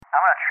I'm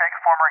gonna trick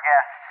former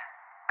guest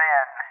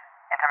Ben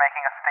into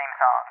making us a theme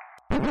song.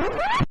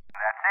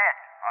 That's it.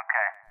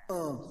 Okay.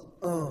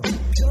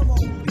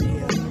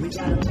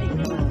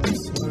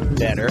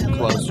 Better,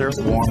 closer,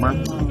 warmer.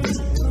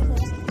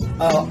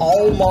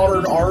 All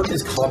modern art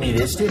is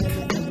communistic.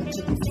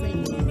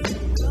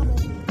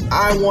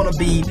 I want to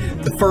be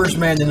the first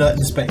man to nut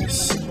in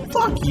space.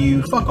 Fuck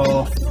you. Fuck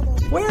off.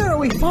 Where are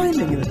we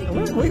finding it?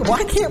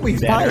 Why can't we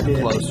find it?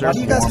 Closer, Why do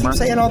you guys warmer. keep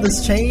saying all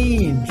this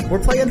change? We're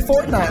playing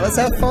Fortnite. Let's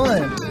have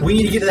fun. We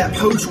need to get to that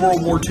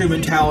post-World War II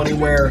mentality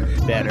where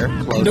Better,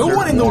 closer, no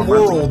one in the warmer.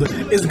 world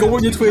is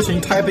going to Twitch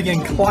and typing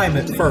in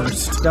climate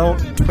first. Don't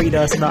tweet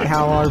us about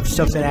how our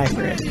stuff's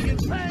inaccurate.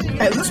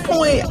 At this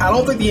point, I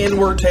don't think the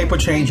N-word tape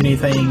would change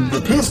anything. The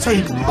piss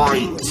tape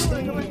might.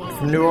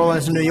 From New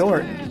Orleans to New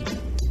York.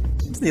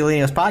 It's the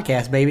Elenius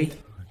Podcast, baby.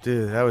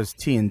 Dude, that was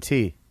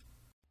TNT.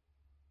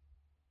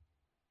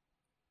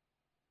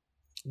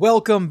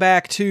 Welcome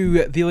back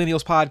to the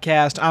Millennials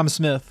Podcast. I'm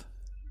Smith.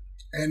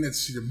 And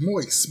it's your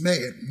moist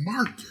man,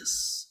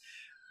 Marcus.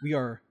 We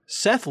are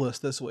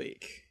Sethless this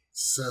week.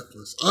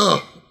 Sethless.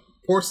 Oh,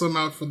 pour some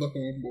out for the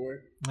homeboy.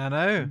 I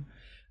know.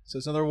 So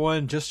it's another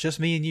one, just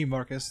me and you,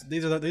 Marcus.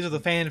 These are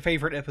the fan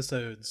favorite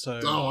episodes. So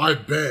Oh, I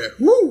bet.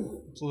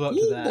 Woo! let's live up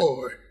to Woo, that.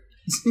 boy.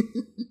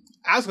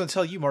 I was going to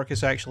tell you,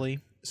 Marcus, actually,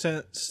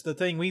 since the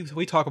thing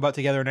we talk about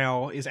together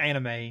now is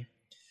anime,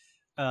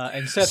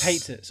 and Seth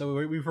hates it, so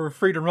we're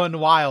free to run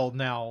wild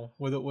now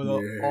with all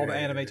the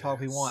anime talk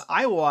we want.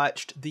 I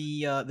watched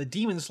the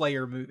Demon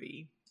Slayer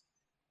movie,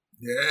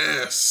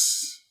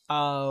 Yes.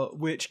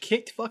 which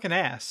kicked fucking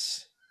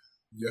ass.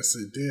 Yes,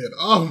 it did.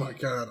 Oh, my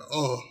God.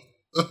 Oh,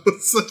 that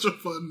was such a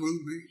fun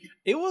movie.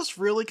 It was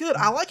really good.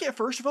 I like it,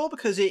 first of all,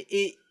 because it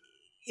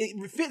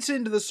fits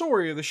into the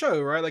story of the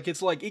show, right? Like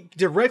it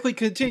directly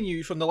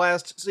continues from the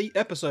last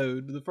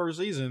episode of the first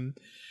season.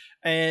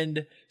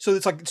 And so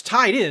it's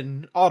tied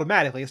in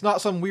automatically. It's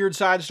not some weird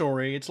side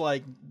story. It's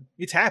like,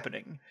 it's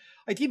happening.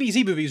 Like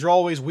DBZ movies are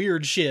always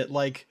weird shit.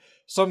 Like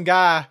some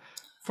guy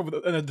from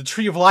the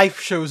Tree of Life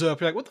shows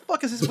up. You're like, what the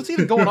fuck is this? What's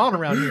even going on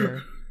around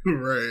here?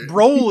 Right.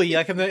 Broly,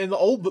 like in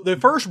the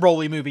first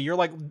Broly movie, you're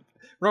like,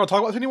 we're not gonna talk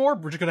about this anymore.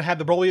 We're just gonna have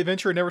the Broly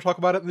adventure and never talk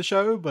about it in the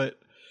show. But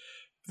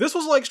this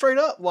was like straight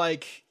up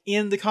like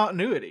in the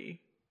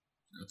continuity.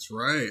 That's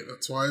right.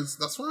 That's why it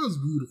was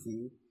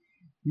beautiful.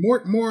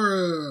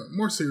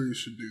 More series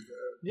should do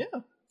that. Yeah.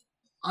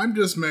 I'm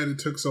just mad it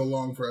took so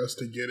long for us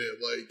to get it,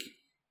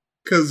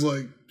 because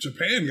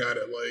Japan got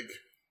it,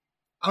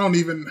 I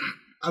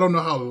don't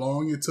know how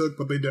long it took,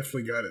 but they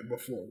definitely got it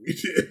before we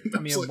did. I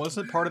mean,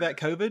 wasn't it part of that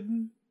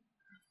COVID?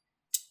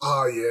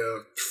 Oh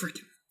yeah,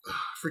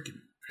 freaking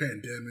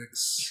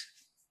pandemics.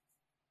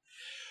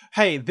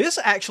 Hey, this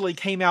actually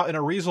came out in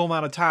a reasonable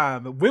amount of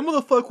time. When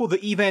the fuck will the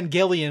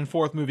Evangelion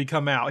fourth movie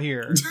come out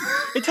here?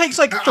 It takes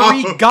like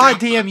 3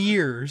 goddamn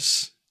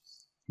years.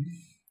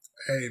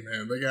 Hey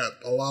man, they got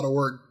a lot of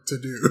work to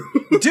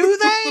do. Do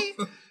they?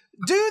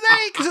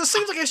 Because it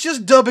seems like it's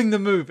just dubbing the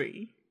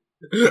movie.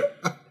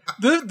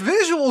 The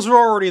visuals are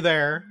already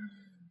there.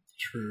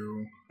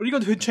 True. Are you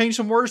going to change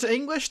some words to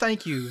English?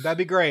 Thank you. That'd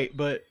be great.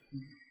 But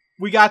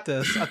we got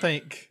this, I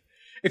think.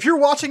 If you're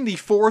watching the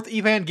 4th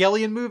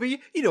Evangelion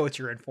movie, you know what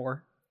you're in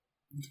for.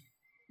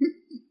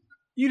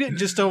 You didn't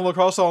just stumble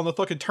across it on the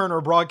fucking Turner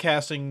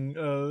Broadcasting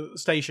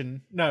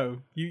station.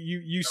 No,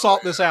 you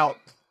sought this out.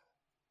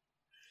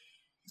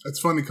 It's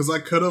funny because I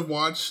could have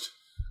watched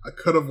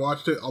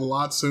it a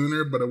lot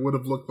sooner, but it would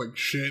have looked like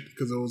shit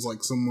because it was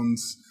like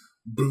someone's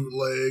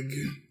bootleg.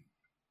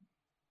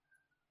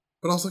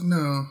 But I was like,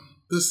 no,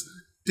 this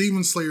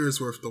Demon Slayer is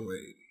worth the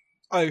wait.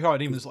 Oh, you call it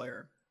Demon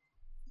Slayer.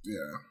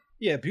 Yeah.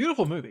 Yeah,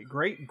 beautiful movie.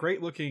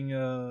 Great looking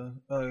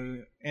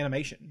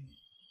animation.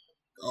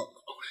 Oh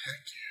heck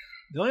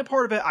yeah. The only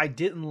part of it I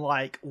didn't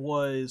like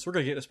was, we're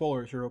going to get to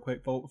spoilers here real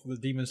quick for the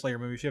Demon Slayer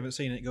movie. If you haven't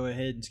seen it, go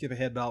ahead and skip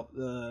ahead about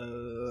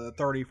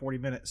 30, 40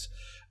 minutes.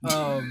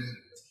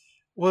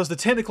 Was the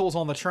tentacles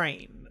on the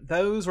train.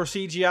 Those were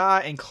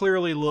CGI and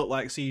clearly looked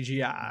like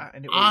CGI.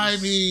 And it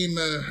was,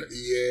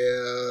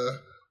 Yeah.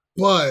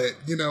 But,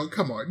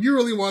 come on. You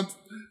really want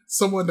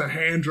someone to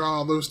hand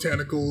draw those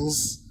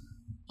tentacles?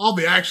 All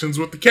the actions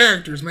with the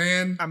characters,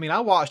 man. I mean,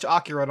 I watched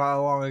Akira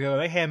not long ago.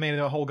 They handmade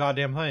the whole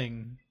goddamn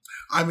thing.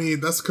 I mean,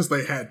 that's because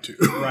they had to.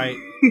 Right.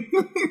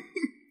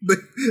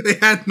 they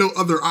had no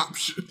other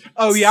option.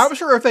 Oh, yeah, I'm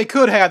sure if they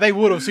could have, they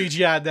would have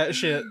CGI'd that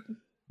shit.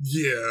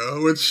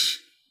 Yeah,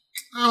 which,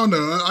 I don't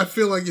know. I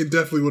feel like it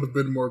definitely would have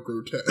been more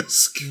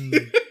grotesque in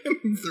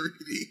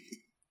 3D.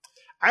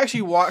 I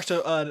actually watched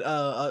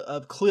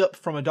a clip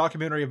from a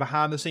documentary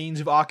behind the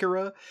scenes of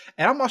Akira,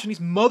 and I'm watching these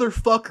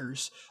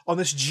motherfuckers on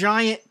this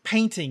giant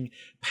painting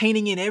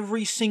in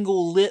every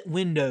single lit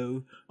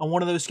window on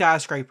one of those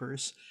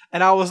skyscrapers.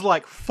 And I was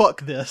like,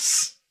 fuck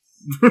this.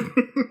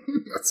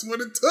 That's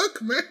what it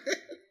took, man.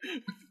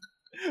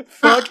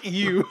 Fuck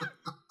you.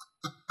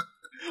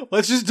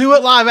 Let's just do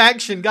it live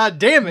action, god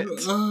damn it.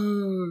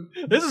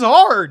 This is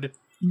hard.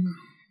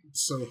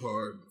 It's so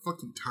hard.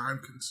 Fucking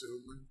time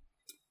consuming.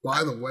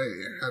 By the way,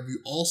 have you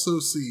also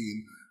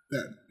seen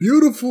that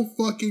beautiful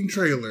fucking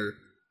trailer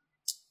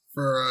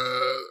for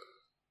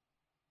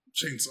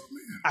Chainsaw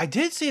Man. I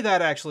did see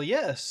that actually.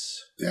 Yes.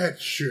 That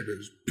shit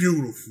is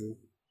beautiful.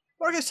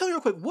 Well, I guess tell you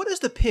real quick. What is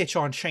the pitch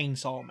on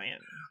Chainsaw Man?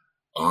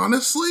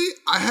 Honestly,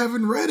 I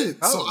haven't read it,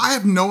 so Oh. I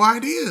have no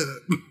idea.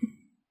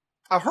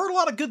 I've heard a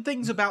lot of good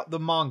things about the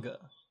manga.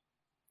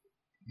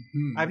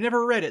 Hmm. I've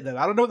never read it though.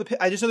 I don't know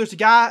I just know there's a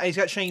guy and he's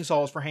got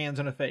chainsaws for hands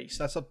and a face.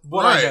 That's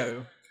what I Right.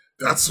 know.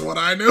 That's what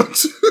I know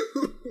too.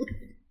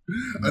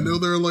 I know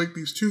there are like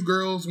these two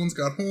girls. One's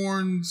got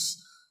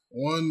horns.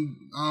 One,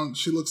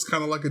 she looks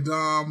kind of like a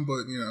dom,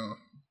 but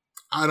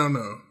I don't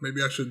know.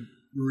 Maybe I should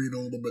read a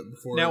little bit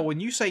before. Now, when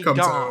you say comes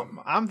Dom,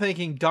 I'm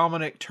thinking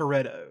Dominic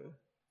Toretto.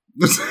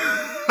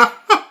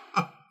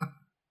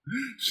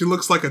 She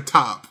looks like a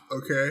top.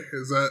 Okay,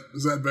 is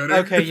that better?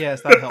 Okay,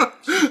 yes, that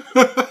helps.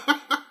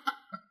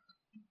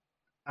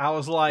 I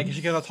was like, is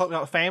she gonna talk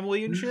about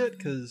family and shit?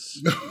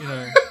 Because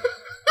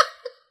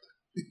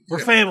we're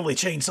family,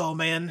 Chainsaw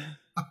Man.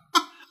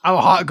 I'm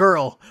a hot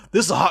girl.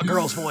 This is a hot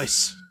girl's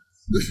voice.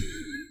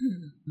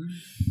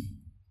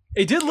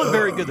 It did look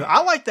very good though.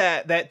 I like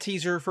that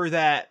teaser for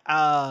that.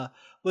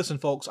 Listen,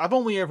 folks, I've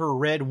only ever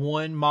read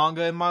one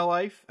manga in my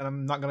life, and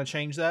I'm not going to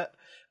change that.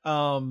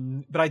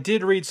 But I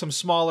did read some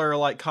smaller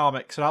like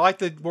comics, and I like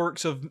the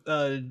works of.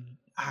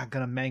 I'm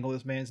gonna mangle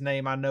this man's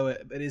name. I know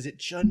it, but is it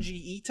Junji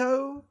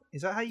Ito?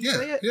 Is that how you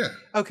say it? Yeah.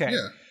 Okay.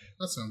 Yeah.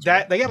 That sounds.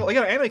 That they got an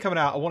anime coming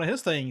out on one of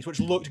his things, which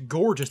looked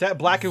gorgeous. That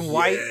black and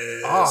white.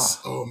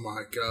 Yes. Oh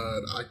my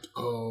god.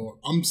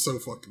 I'm so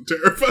fucking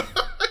terrified.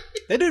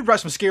 They did write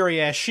some scary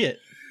ass shit.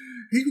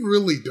 He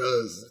really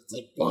does. It's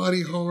like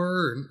body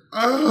horror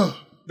and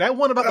That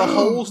one about the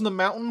holes in the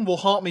mountain will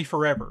haunt me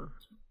forever.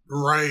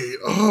 right.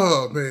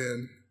 Oh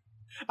man.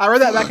 I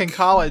read that back in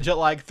college at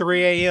like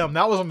 3 a.m.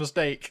 That was a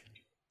mistake.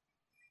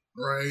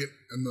 Right.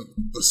 And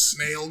the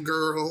snail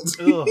girl.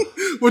 Ugh.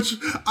 Which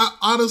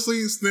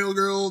honestly, snail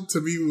girl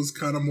to me was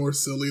kind of more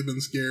silly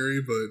than scary,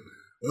 but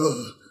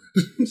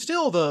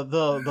Still,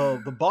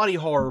 the body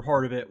horror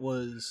part of it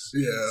was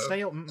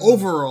snail.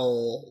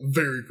 Overall,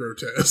 very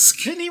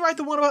grotesque. Didn't he write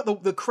the one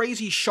about the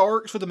crazy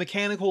sharks with the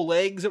mechanical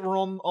legs that were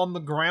on the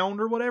ground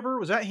or whatever?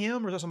 Was that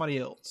him or was that somebody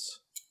else?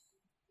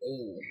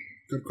 Oh,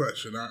 good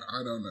question.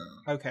 I don't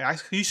know. Okay,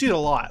 you see it a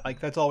lot. Like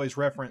that's always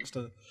referenced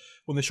to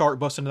when the shark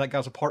busts into that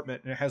guy's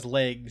apartment and it has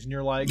legs, and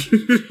you're like,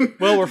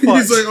 "Well, we're fucked."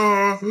 He's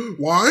like,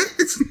 why?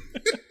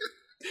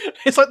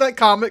 It's like that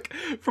comic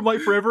from like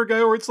forever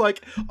ago where it's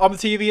like on the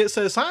TV it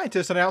says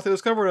scientists announced they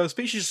discovered a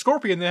species of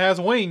scorpion that has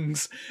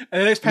wings,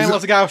 and the next panel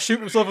is a guy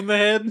shooting himself in the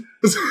head.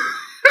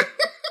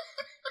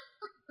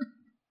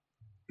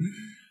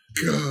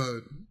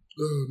 God,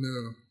 oh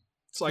no!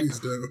 It's like Please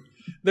don't.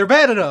 they're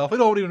bad enough. We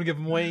don't even give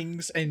them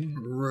wings, and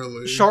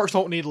Really? sharks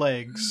don't need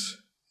legs.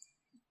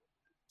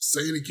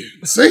 Say it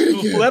again. Say it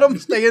again. Let them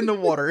stay in the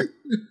water.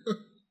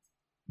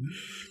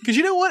 Because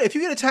you know what? If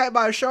you get attacked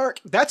by a shark,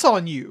 that's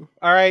on you.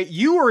 All right,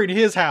 you were in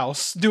his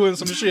house doing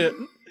some shit.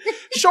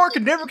 Shark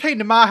never came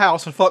to my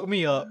house and fucked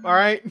me up. All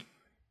right.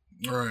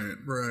 Right.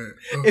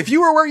 Oh. If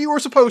you were where you were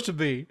supposed to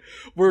be,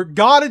 where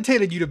God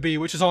intended you to be,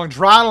 which is on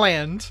dry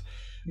land,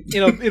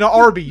 in a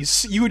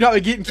Arby's, you would not be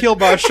getting killed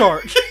by a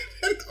shark.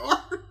 An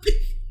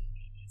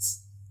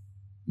Arby's.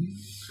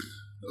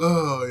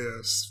 Oh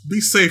yes. Be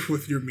safe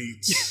with your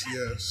meats.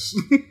 Yes.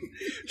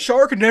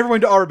 Shark never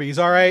went to Arby's.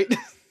 All right.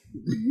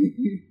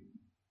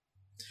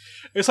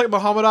 It's like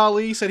Muhammad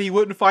Ali said he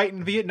wouldn't fight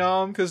in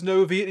Vietnam because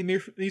no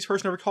Vietnamese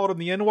person ever called him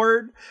the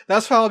N-word.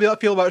 That's how I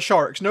feel about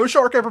sharks. No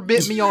shark ever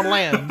bit me on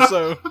land,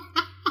 so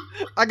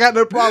I got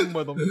no problem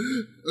with them.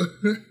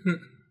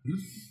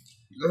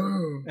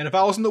 Oh, And if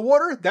I was in the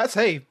water, that's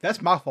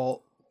my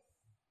fault.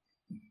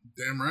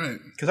 damn right.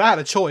 Because I had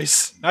a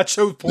choice. I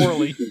chose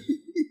poorly.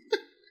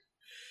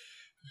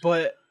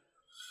 But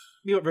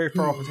we went very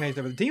far off the tangent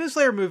there. But the Demon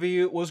Slayer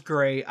movie was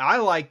great. I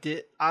liked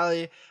it.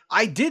 I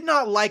did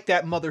not like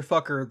that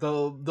motherfucker,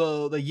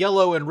 the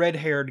yellow and red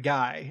haired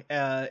guy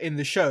in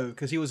the show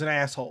because he was an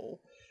asshole.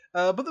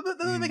 But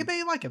they made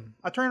me like him.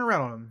 I turned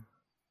around on him.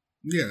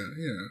 Yeah.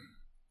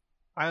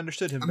 I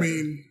understood him. I better.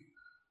 mean,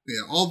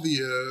 yeah, all the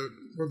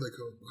what are they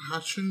called?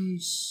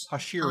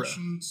 Hashira.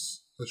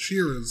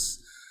 Hashiras.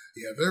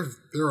 Yeah,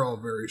 they're all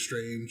very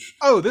strange.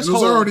 Oh, this and it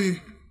was whole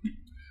already.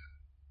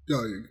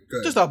 Oh, yeah, go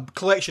ahead. just a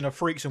collection of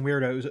freaks and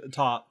weirdos at the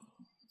top.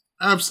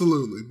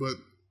 Absolutely, but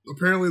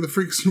apparently the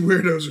freaks and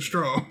weirdos are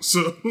strong.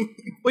 So,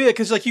 Well, yeah,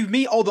 because like you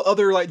meet all the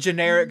other like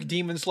generic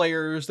demon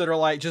slayers that are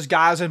like just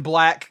guys in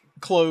black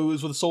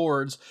clothes with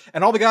swords,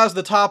 and all the guys at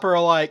the top are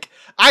like,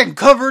 I'm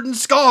covered in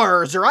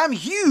scars, or I'm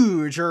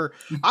huge, or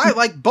I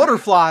like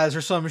butterflies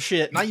or some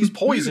shit, and I use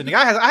poison.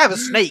 I have a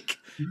snake,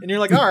 and you're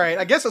like, all right,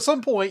 I guess at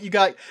some point you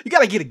got to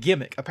get a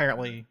gimmick,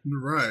 apparently.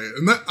 right,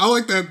 and I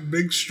like that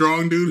big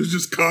strong dude who's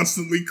just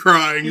constantly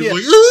crying. He's Yeah.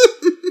 like,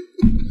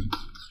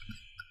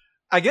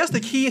 I guess the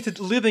key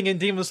to living in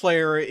Demon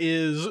Slayer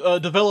is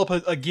develop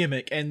a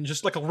gimmick, and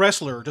just like a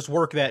wrestler, just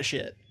work that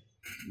shit.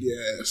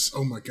 yes.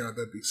 Oh my god,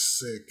 that'd be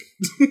sick.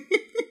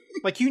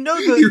 Like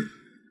the.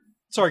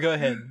 Sorry, go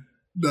ahead.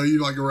 No,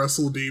 you like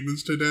wrestle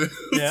demons today?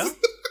 Yeah.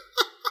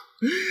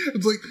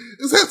 It's like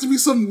this has to be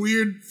some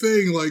weird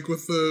thing, like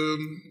with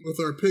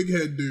our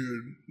pighead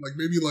dude. Like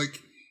maybe like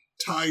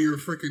tie your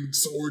freaking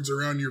swords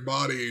around your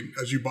body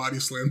as you body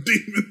slam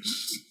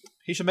demons.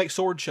 He should make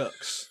sword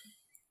chucks.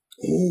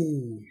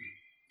 Oh,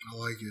 I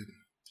like it.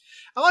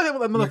 I like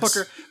that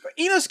motherfucker.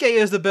 Inosuke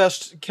is the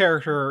best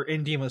character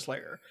in Demon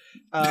Slayer.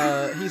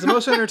 He's the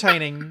most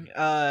entertaining.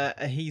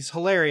 He's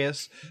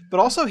hilarious, but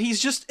also he's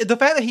just the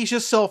fact that he's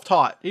just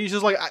self-taught. He's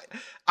just like,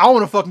 I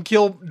want to fucking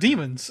kill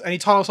demons, and he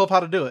taught himself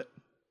how to do it.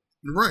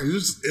 Right, he's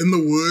just in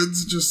the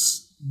woods,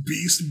 just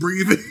beast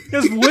breathing.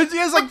 He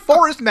has like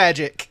forest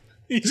magic.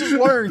 He just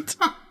learned.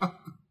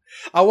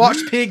 I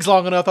watched pigs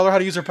long enough. I learned how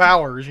to use their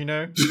powers. You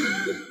know,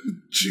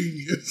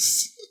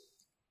 genius.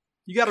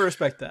 You got to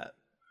respect that.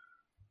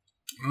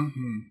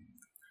 Mm-hmm.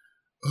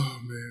 Oh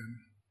man,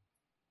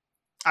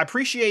 I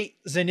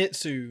appreciate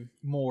Zenitsu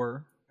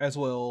more as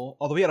well.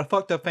 Although he had a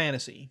fucked up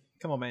fantasy.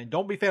 Come on, man,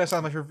 don't be fantasizing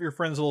about your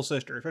friend's little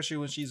sister, especially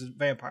when she's a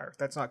vampire.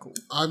 That's not cool.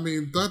 I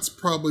mean, that's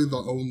probably the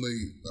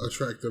only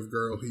attractive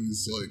girl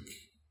he's like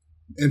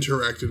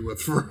interacted with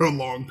for a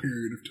long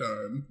period of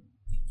time.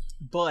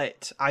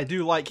 But I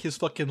do like his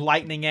fucking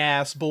lightning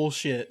ass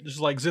bullshit,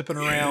 just like zipping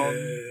around,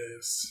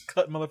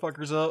 cutting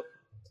motherfuckers up.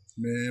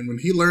 Man, when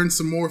he learns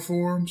some more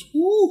forms,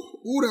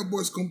 ooh, that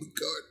boy's gonna be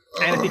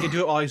good. And if he can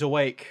do it while he's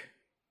awake.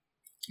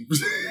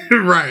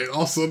 Right,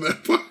 also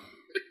that part.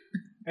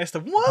 That's the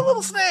one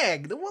little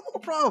snag, the one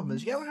little problem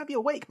is you gotta have to be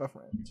awake, my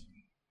friend.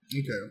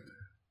 Okay.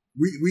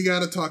 We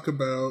gotta talk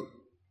about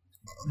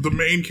the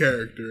main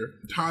character,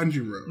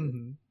 Tanjiro.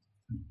 Mm-hmm.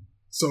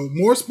 So,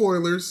 more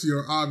spoilers,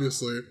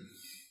 obviously.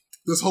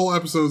 This whole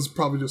episode is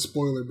probably just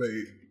spoiler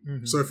bait.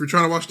 Mm-hmm. So if you're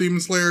trying to watch Demon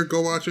Slayer,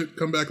 go watch it,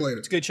 come back later.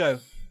 It's a good show.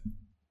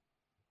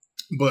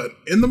 But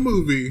in the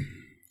movie,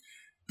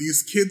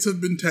 these kids have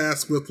been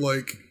tasked with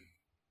like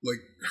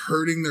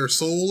hurting their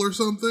soul or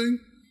something.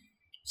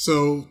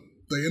 So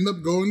they end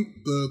up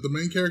going, the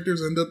main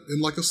characters end up in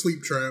like a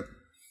sleep trap.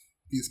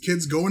 These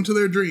kids go into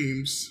their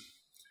dreams,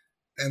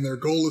 and their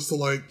goal is to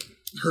like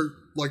hurt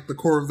like the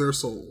core of their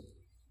soul.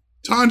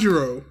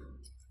 Tanjiro,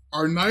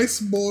 our nice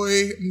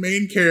boy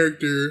main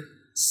character,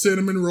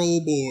 Cinnamon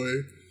Roll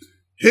Boy,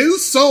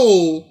 his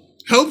soul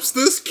helps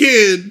this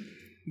kid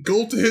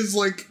go to his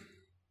like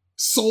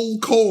soul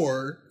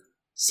core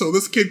so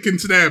this kid can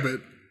stab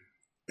it.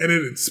 And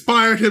it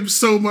inspired him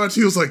so much,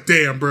 he was like,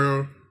 damn,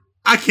 bro,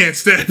 I can't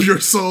stab your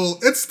soul.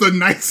 It's the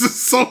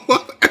nicest soul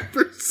I've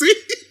ever seen.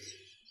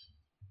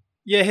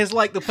 Yeah, his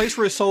like the place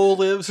where his soul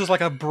lives is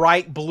like a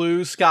bright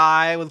blue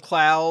sky with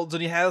clouds,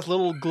 and he has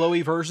little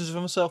glowy versions of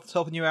himself that's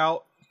helping you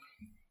out.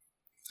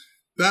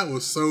 That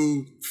was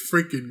so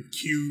freaking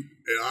cute,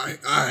 and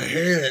I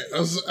hate it.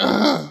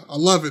 I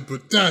love it,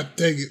 but god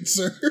dang it,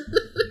 sir.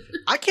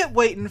 I kept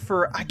waiting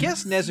for, I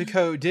guess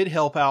Nezuko did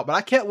help out, but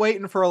I kept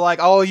waiting for like,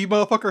 oh, you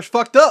motherfuckers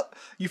fucked up.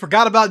 You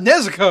forgot about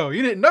Nezuko.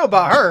 You didn't know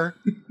about her.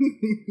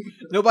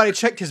 Nobody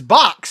checked his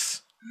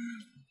box.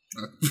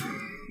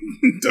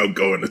 Don't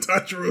go into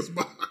Tanjiro's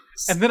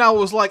box. And then I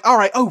was like, all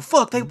right, oh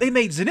fuck, they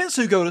made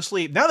Zenitsu go to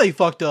sleep. Now they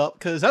fucked up,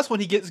 because that's when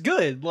he gets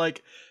good.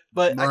 Like,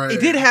 but right. It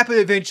did happen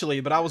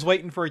eventually, but I was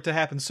waiting for it to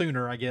happen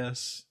sooner, I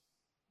guess.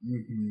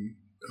 Mm-hmm.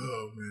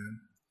 Oh, man.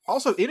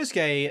 Also,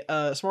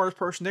 Inosuke, smartest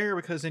person there,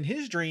 because in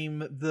his dream,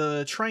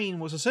 the train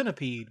was a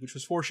centipede, which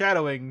was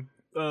foreshadowing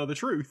the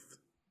truth.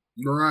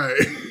 Right.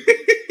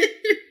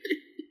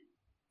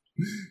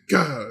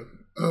 God.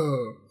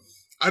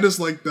 I just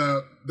like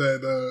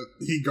that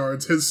he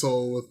guards his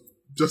soul with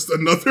just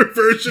another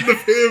version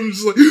of him.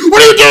 Just like,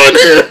 what are you doing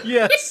here?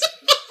 Yes.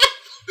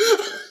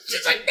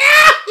 She's like,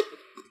 no!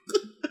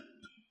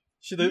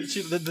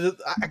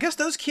 I guess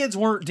those kids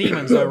weren't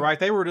demons, though, right?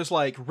 They were just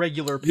like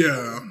regular people.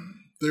 Yeah.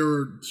 They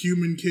were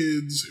human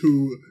kids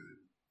who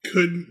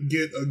couldn't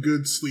get a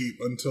good sleep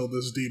until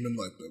this demon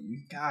let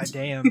them. God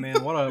damn,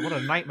 man. What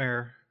a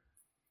nightmare.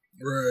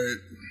 Right.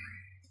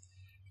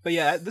 But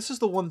yeah, this is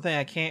the one thing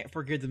I can't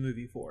forgive the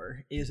movie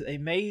for, is they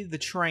made the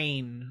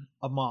train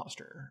a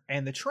monster.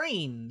 And the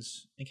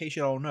trains, in case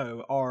you don't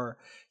know, are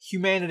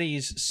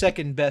humanity's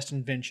second best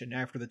invention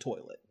after the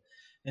toilet.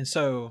 And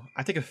so,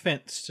 I take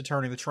offense to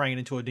turning the train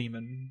into a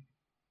demon.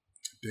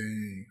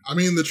 Dang. I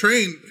mean, the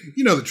train,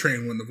 the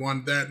train wouldn't have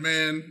wanted that,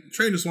 man. The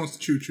train just wants to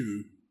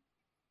choo-choo.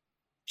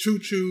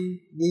 Choo-choo,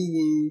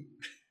 woo-woo.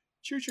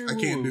 Choo-choo, I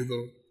can't do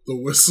the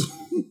whistle.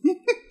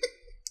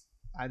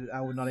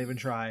 I would not even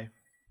try.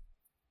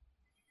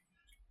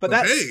 But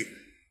hey,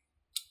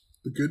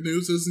 the good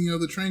news is,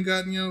 the train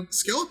got,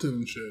 skeleton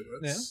and shit.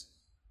 That's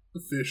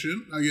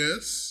efficient, I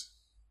guess.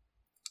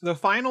 The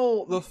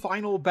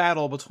final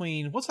battle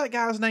between, what's that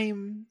guy's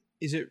name?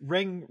 Is it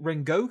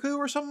Rengoku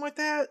or something like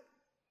that?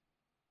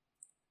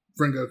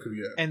 Rengoku,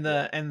 yeah. And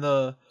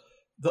the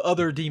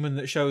other demon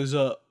that shows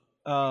up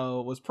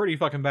was pretty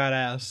fucking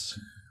badass.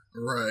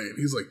 Right.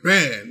 He's like,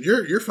 man,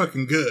 you're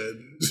fucking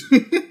good.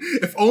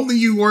 If only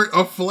you weren't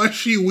a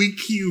fleshy, weak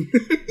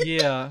human.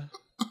 Yeah.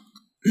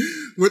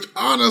 Which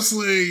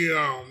honestly,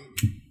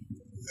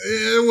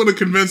 it would have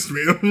convinced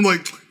me. I'm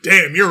like,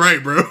 damn, you're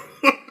right, bro.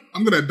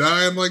 I'm gonna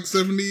die in like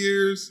 70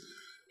 years.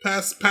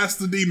 Pass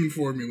the demon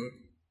formula.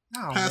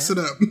 Oh, Pass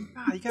man. it up.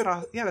 Nah, you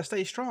gotta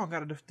stay strong.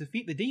 Gotta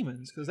defeat the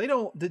demons because they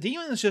don't. The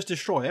demons just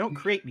destroy. They don't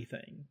create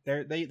anything.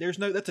 There's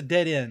no. That's a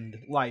dead end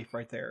life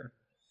right there,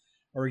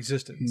 or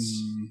existence.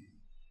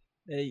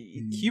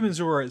 Humans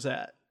are where it's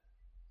at.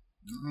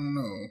 I don't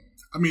know.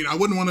 I mean, I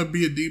wouldn't want to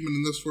be a demon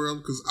in this world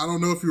because I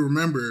don't know if you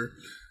remember,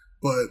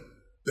 but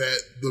that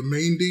the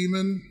main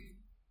demon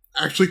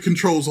actually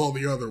controls all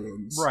the other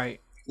ones. Right.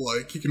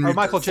 Like he can Or read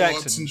Michael their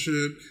thoughts Jackson. and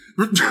shit.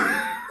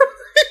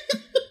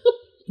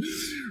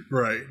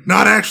 Right.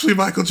 Not actually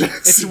Michael Jackson.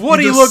 It's what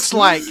he just- looks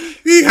like.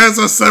 He has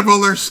a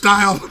similar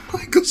style to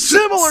Michael Jackson.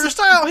 Similar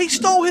style. He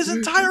stole his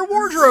entire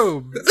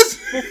wardrobe.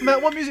 Well, from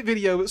that one music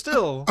video, but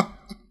still.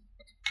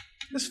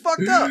 It's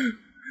fucked up.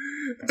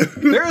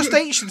 Their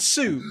estate should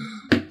sue.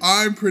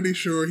 I'm pretty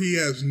sure he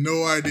has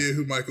no idea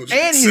who Michael And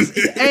Jackson his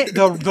is. and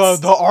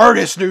the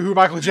artist knew who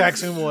Michael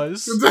Jackson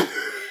was.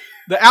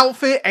 The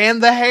outfit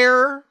and the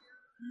hair.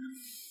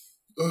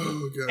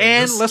 Oh god!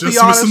 And just, let's be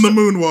just missing honest-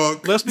 the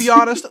moonwalk. Let's be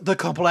honest, the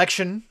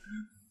complexion.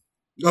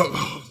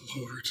 Oh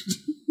Lord!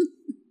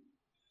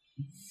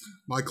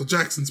 Michael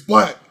Jackson's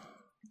black.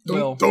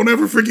 Well- Don't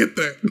ever forget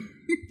that.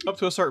 Up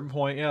to a certain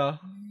point, yeah.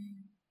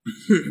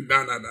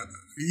 No.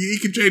 He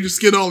can change his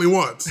skin all he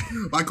wants.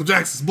 Michael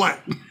Jackson's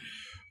black.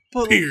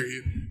 But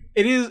Period.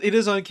 it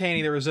is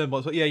uncanny, the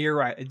resemblance. But yeah, you're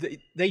right.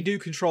 They do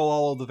control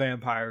all of the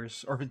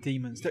vampires or the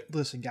demons.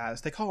 Listen,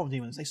 guys, they call them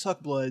demons. They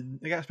suck blood.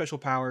 They got special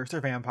powers.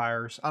 They're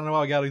vampires. I don't know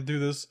why I got to do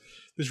this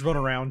run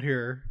around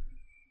here.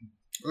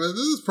 This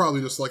is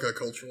probably just like a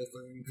cultural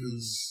thing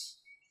because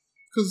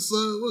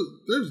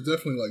there's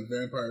definitely like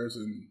vampires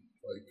in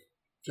like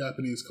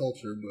Japanese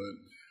culture,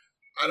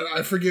 but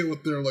I forget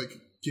what their like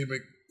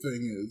gimmick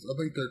thing is. I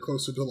think they're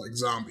closer to like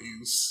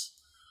zombies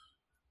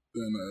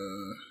than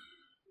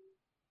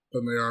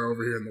they are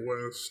over here in the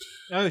West.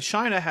 No,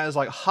 China has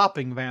like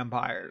hopping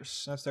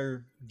vampires. That's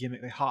their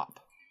gimmick. They hop,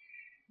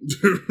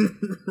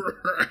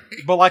 Right.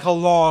 but like a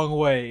long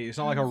way. It's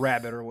not like a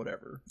rabbit or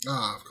whatever.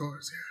 Ah, of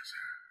course,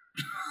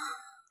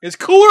 It's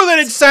cooler than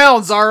it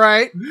sounds. All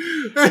right.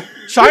 yes.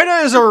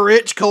 China is a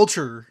rich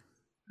culture.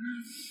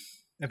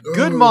 They have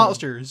good Oh.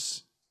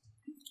 monsters.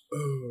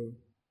 Oh.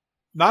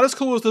 Not as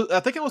cool as I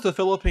think it was the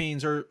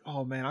Philippines or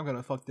oh man, I'm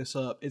gonna fuck this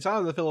up. It's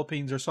either the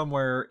Philippines or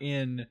somewhere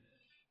in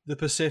the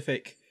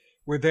Pacific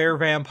where their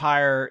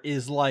vampire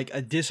is like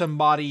a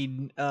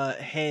disembodied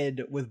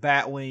head with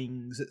bat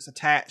wings. It's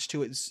attached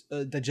to its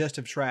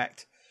digestive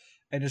tract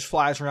and just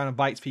flies around and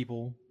bites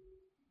people.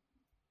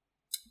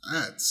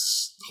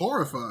 That's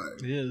horrifying.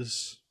 It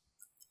is.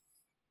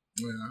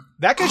 Yeah.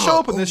 That could show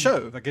up in Oh. this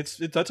show. Like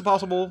that's a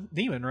possible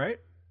demon, right?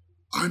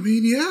 I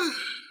mean, yeah,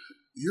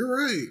 you're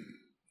right.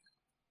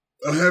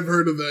 I have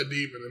heard of that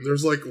demon, and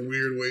there's like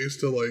weird ways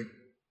to like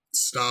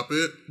stop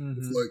it,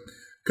 Mhm. like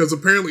because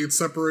apparently it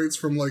separates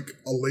from like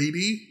a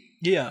lady.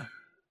 Yeah.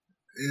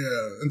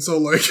 Yeah, and so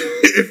like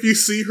if you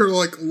see her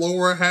like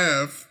lower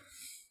half,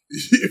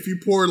 if you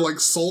pour like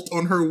salt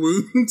on her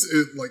wounds,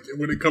 it like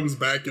when it comes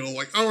back, it'll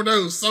like, oh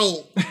no,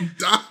 salt,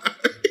 die.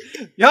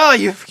 Yeah,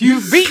 you've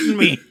beaten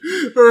me.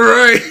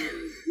 Right.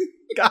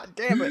 God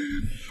damn it.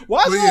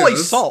 Why is Well, it always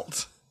yes.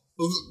 salt?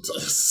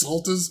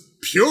 Salt is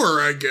pure,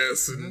 I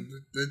guess, and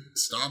it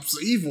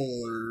stops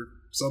evil or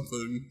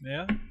something.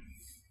 Yeah.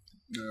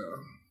 Yeah.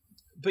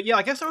 But yeah,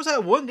 I guess there was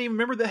that one demon,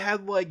 remember, that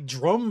had like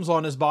drums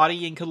on his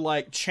body and could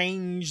like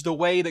change the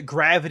way that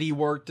gravity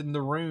worked in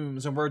the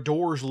rooms and where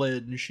doors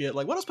led and shit.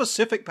 Like, what a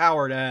specific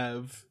power to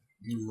have.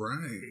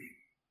 Right.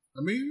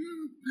 I mean,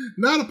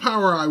 not a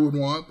power I would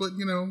want, but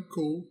you know,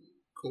 cool.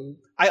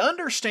 I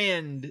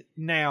understand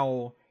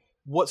now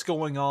what's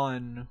going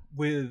on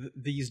with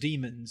these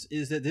demons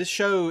is that this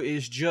show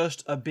is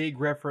just a big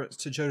reference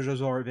to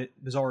JoJo's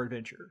Bizarre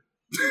Adventure.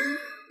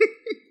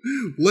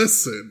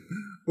 Listen,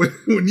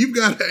 when you've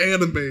got an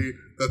anime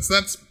that's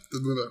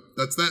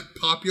that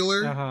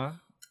popular, Uh-huh.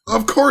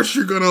 of course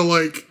you're gonna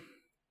like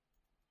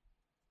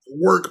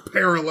work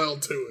parallel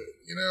to it.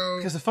 You know,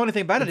 Because the funny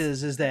thing about it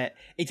is that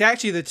it's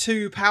actually the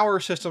two power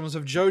systems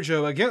of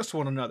JoJo against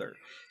one another.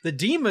 The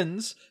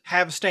demons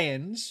have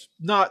stands,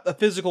 not a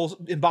physical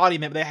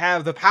embodiment, but they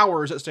have the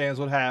powers that stands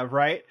would have,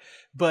 right?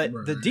 But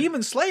the Right.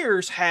 demon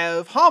slayers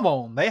have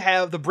Hamon. They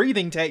have the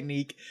breathing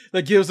technique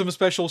that gives them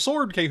special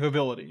sword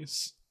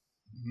capabilities.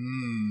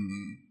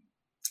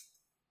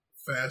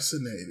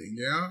 Fascinating.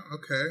 Yeah.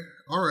 Okay.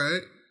 All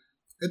right.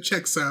 It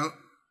checks out.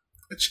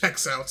 It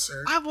checks out,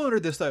 sir. I've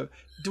wondered this though.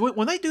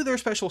 When they do their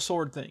special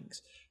sword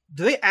things,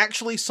 do they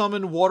actually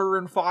summon water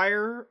and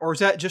fire, or is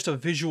that just a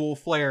visual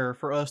flair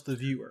for us, the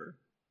viewer?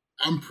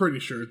 I'm pretty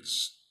sure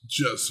it's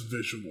just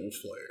visual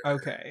flair.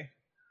 Okay.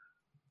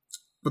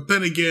 But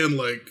then again,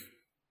 like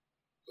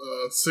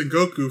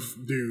Sengoku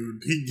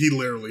dude, he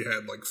literally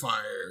had like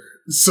fire.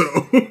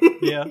 So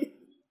Yeah.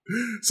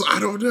 So I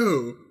don't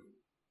know.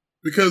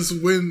 Because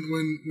when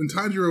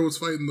Tanjiro was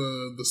fighting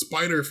the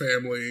spider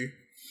family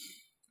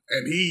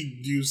and he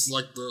used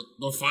like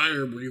the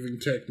fire breathing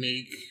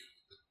technique,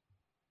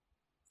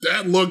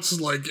 That looks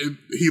like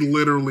he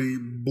literally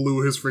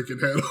blew his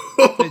freaking head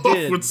off It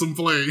did. with some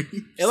flames.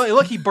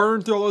 Look, he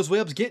burned through all those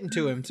webs getting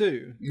to him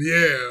too.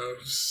 Yeah.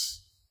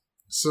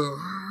 So,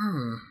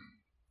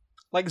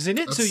 Like Zenitsu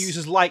That's-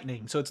 uses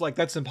lightning, so it's like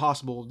that's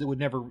impossible. It would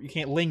never. You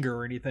can't linger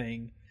or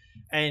anything.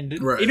 And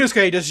Right.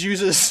 Inosuke just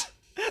uses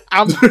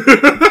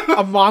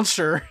a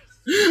monster.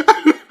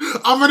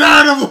 I'm an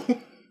animal.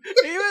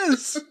 He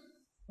is.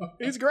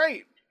 He's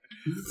great.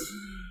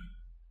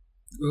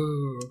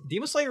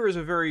 Demon Slayer is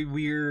a very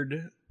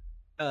weird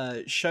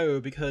show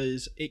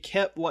because it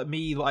kept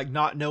me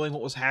not knowing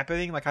what was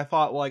happening. Like I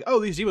thought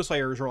these Demon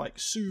Slayers are like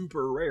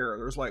super rare.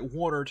 There's like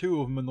one or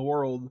two of them in the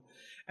world.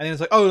 And then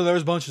it's like, oh,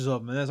 there's bunches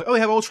of them. And it's like, oh, they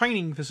have a whole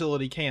training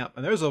facility camp.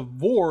 And there's a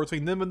war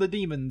between them and the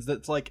demons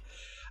that's like,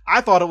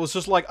 I thought it was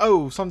just like,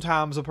 oh,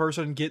 sometimes a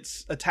person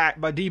gets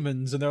attacked by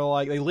demons and they're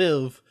like, they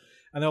live.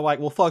 And they're like,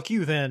 well, fuck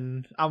you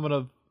then. I'm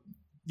going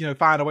to,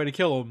 find a way to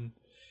kill them.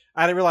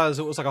 I didn't realize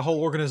it was like a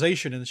whole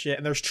organization and shit.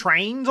 And there's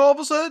trains all of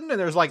a sudden, and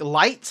there's like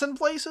lights in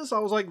places. I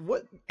was like,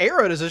 what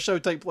era does this show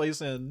take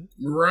place in?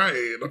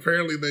 Right.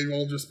 Apparently they've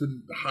all just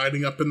been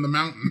hiding up in the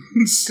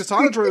mountains.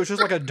 Cassandra is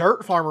just like a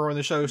dirt farmer when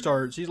the show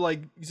starts. He's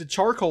a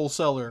charcoal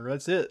seller.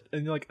 That's it.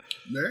 And you're like,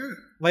 Yeah.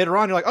 later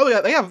on, you're like, oh yeah,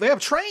 they have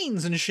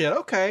trains and shit.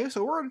 Okay,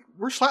 so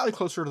we're slightly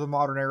closer to the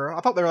modern era. I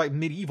thought they were like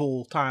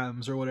medieval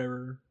times or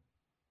whatever.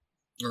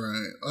 All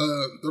right.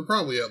 They're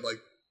probably at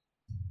like,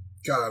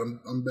 God,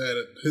 I'm bad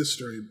at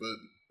history,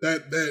 but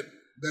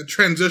that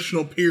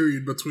transitional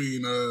period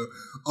between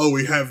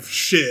we have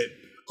shit.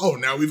 Oh,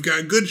 now we've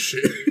got good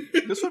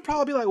shit. This would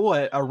probably be like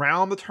what,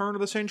 around the turn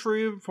of the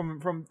century from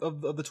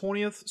the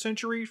 20th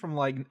century, from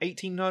like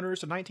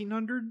 1800s to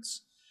 1900s,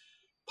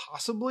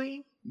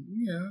 possibly.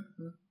 Yeah,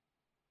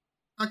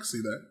 I can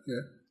see that.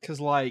 Yeah, because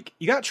like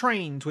you got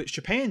trains, which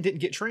Japan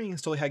didn't get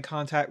trains until they had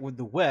contact with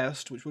the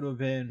West, which would have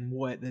been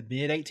what, the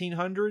mid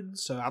 1800s.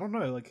 So I don't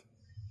know, like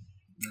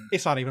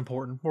it's not even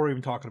important. What are we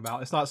even talking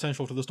about? It's not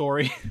central to the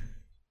story.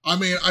 I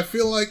mean, I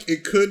feel like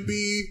it could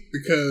be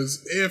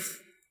because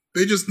if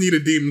they just need a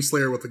demon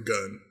slayer with a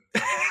gun.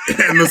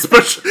 and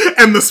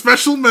the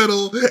special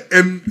medal,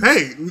 and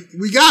hey,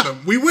 we got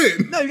him. We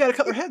win. No, you got to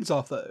cut their heads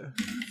off though.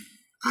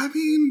 I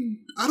mean,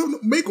 I don't know.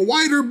 Make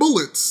wider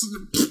bullets.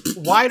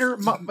 Wider.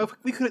 If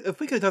we could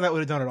have done that,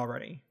 we'd have done it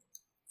already.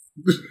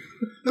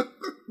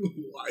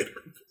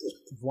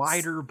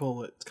 Wider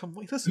bullets. Come,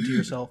 listen to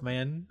yourself,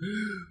 man.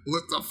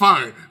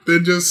 Fine.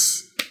 Then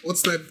just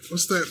what's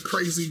that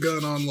crazy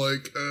gun on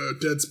like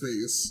Dead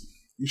Space?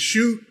 You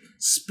shoot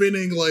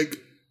spinning like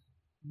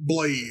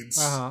blades.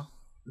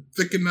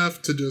 Thick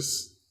enough to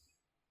just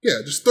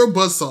throw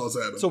buzzsaws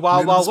at them. So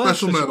Wild Wild West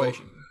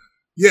situation.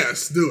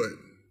 Yes, do it.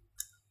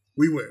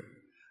 We win.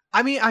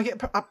 I mean, I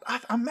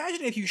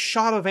imagine if you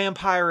shot a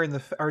vampire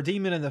or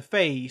demon in the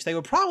face, they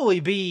would probably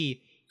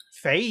be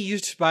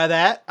phased by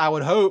that. I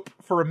would hope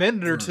for a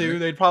minute or two,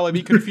 they'd probably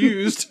be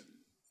confused.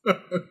 What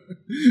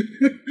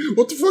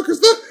the fuck is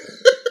that?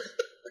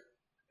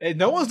 And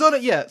no one's done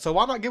it yet, so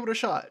why not give it a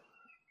shot?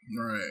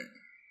 Right.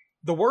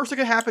 The worst that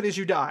could happen is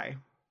you die.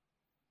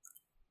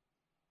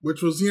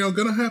 Which was,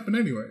 gonna happen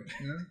anyway.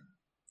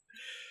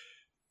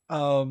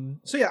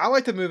 So yeah, I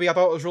liked the movie. I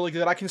thought it was really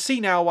good. I can see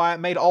now why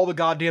it made all the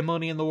goddamn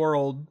money in the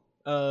world.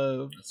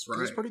 That's right.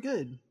 It was pretty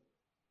good.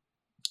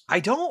 I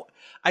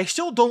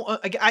still don't.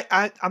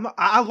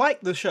 I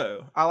like the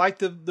show. I like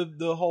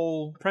the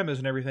whole premise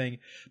and everything.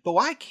 But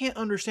what I can't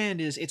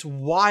understand is its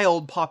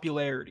wild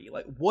popularity.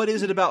 Like, what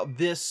is it about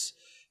this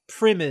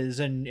premise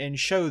and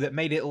show that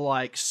made it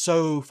like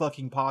so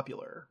fucking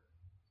popular?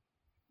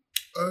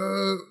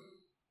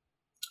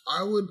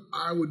 I would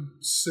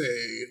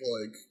say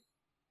like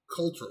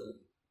cultural.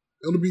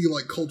 It'll be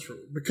like cultural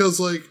because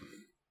like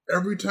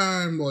every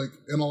time like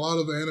in a lot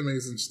of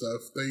animes and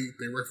stuff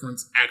they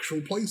reference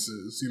actual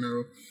places,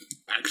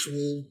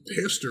 actual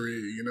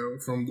history,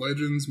 from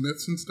legends,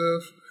 myths and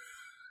stuff.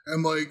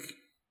 And like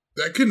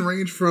that can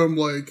range from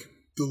like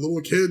the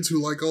little kids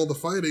who like all the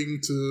fighting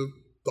to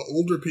the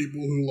older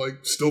people who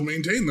like still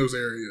maintain those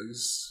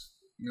areas,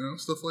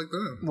 stuff like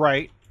that.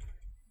 Right.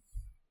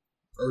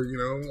 Or,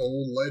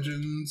 old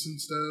legends and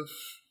stuff.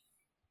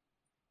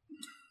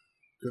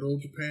 Good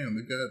old Japan.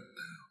 They got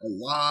a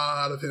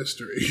lot of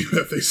history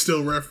that they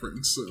still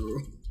reference. So,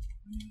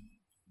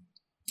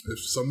 if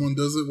someone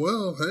does it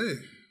well, hey,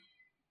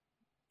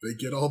 they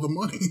get all the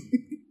money.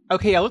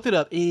 Okay, I looked it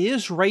up. It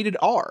is rated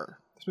R.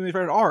 This movie's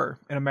rated R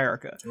in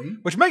America.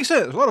 Which makes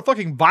sense. There's a lot of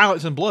fucking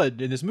violence and blood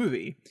in this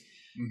movie.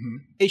 Mm-hmm.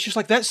 It's just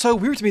like, that's so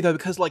weird to me, though,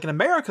 because like in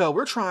America,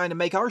 we're trying to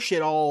make our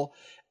shit all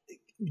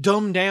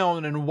dumbed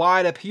down and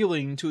wide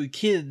appealing to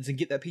kids and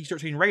get that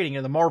PG-13 rating,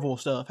 and the Marvel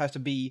stuff has to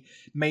be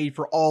made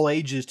for all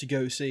ages to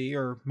go see,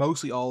 or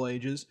mostly all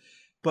ages.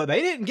 But they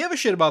didn't give a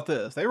shit about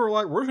this. They were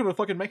like, we're going to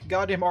fucking make a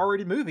goddamn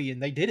R-rated movie,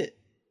 and they did it.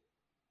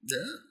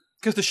 Yeah.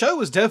 Because the show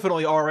is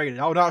definitely R-rated.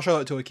 I would not show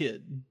it to a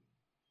kid.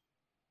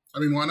 I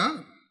mean, why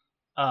not?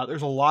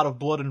 There's a lot of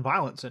blood and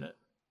violence in it.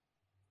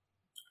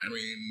 I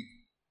mean,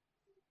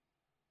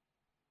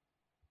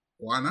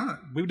 Why not?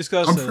 We've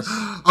discussed this.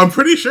 I'm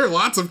pretty sure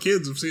lots of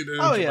kids have seen it.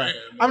 Oh in yeah,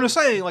 Japan. I'm just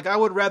saying. Like, I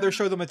would rather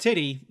show them a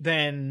titty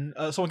than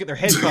someone get their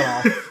head cut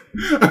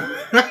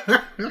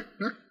off.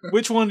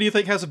 Which one do you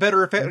think has a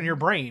better effect on your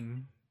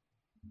brain,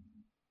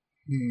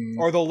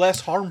 or the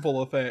less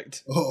harmful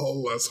effect?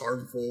 Oh, less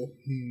harmful.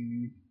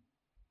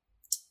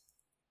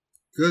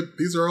 Good.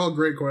 These are all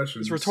great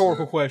questions. It's a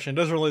rhetorical question.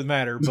 Doesn't really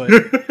matter, but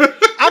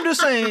I'm just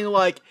saying,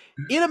 like,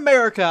 in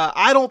America,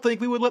 I don't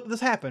think we would let this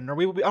happen, or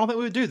I don't think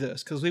we would do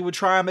this, because we would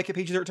try and make it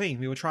PG-13.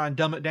 We would try and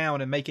dumb it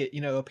down and make it,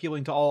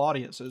 appealing to all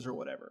audiences or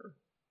whatever.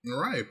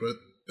 Right, but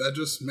that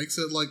just makes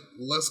it, like,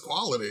 less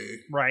quality.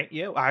 Right,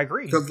 yeah, I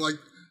agree. Because, like,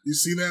 you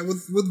see that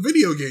with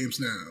video games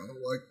now.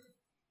 Like,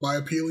 by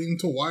appealing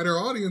to wider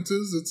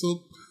audiences, it's a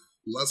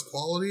less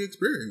quality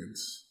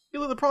experience.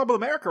 The problem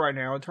with America right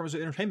now in terms of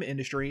the entertainment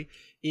industry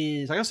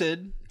is, like I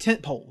said,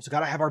 tent poles. We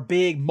got to have our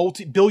big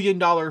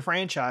multi-billion-dollar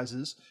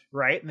franchises,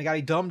 right? And they got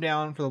to dumb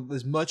down for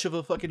as much of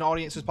a fucking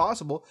audience as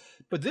possible.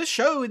 But this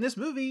show in this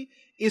movie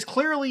is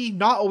clearly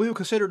not what we would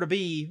consider to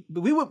be.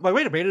 But we would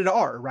rated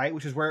R, right?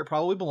 Which is where it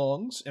probably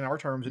belongs in our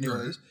terms, anyways.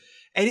 Right.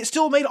 And it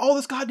still made all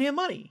this goddamn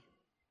money,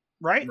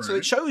 right? So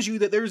it shows you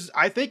that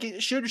I think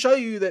it should show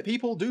you that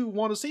people do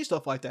want to see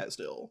stuff like that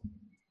still.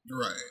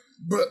 Right.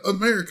 But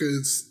America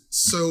is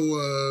so,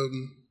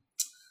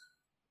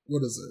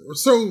 what is it? We're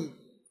so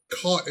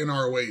caught in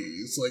our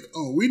ways. Like,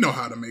 oh, we know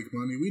how to make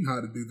money. We know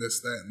how to do this,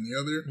 that, and the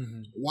other.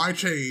 Mm-hmm. Why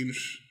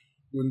change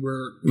when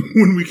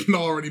we can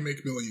already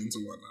make millions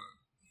and whatnot?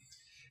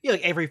 Yeah,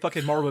 like every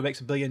fucking Marvel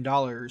makes $1 billion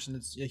and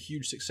it's a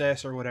huge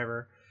success or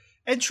whatever.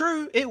 And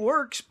true, it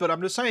works, but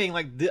I'm just saying,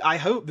 like, I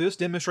hope this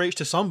demonstrates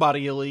to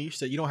somebody at least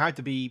that you don't have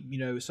to be,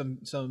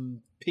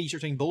 some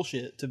PG-13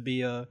 bullshit to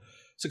be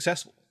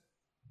successful.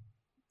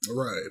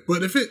 Right,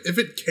 but if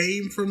it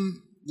came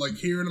from, like,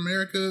 here in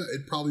America,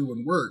 it probably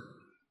wouldn't work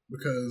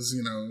because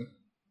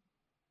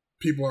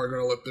people are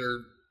going to let their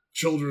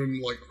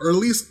children, like, or at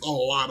least a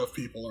lot of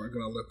people aren't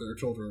going to let their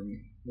children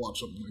watch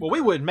something. Like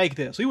we wouldn't make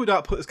this. We would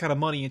not put this kind of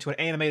money into an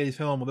animated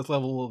film with this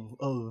level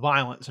of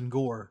violence and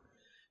gore.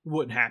 It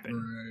wouldn't happen.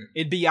 Right.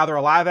 It'd be either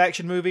a live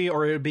action movie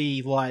or it'd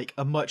be like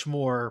a much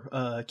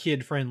more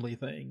kid friendly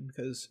thing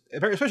because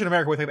especially in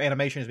America, we think of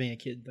animation as being a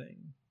kid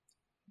thing.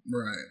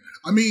 Right.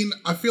 I mean,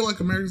 I feel like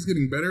America's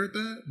getting better at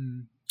that,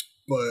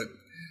 but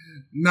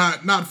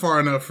not far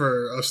enough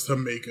for us to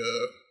make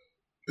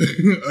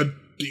a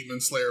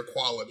Demon Slayer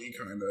quality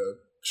kind of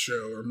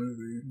show or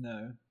movie.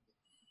 No.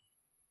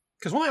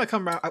 Because one thing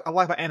I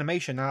like about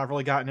animation, and I've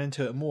really gotten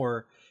into it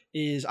more,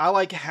 is I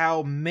like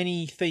how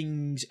many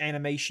things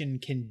animation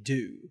can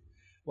do.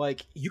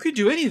 Like, you could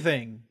do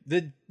anything.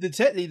 The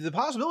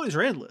possibilities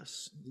are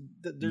endless.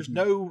 There's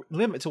no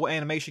limit to what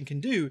animation can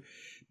do.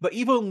 But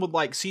even with,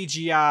 like,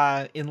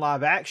 CGI in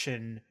live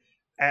action,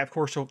 of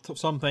course,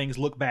 some things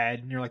look bad,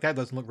 and you're like, that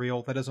doesn't look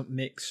real, that doesn't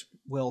mix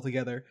well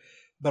together.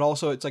 But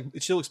also, it's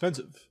still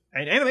expensive.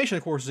 And animation,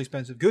 of course, is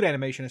expensive. Good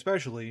animation,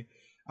 especially.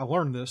 I've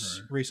learned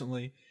this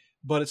recently.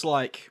 But it's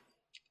like,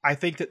 I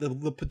think that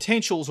the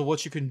potentials of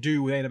what you can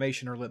do with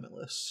animation are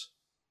limitless.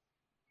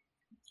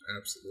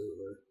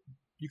 Absolutely.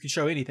 You can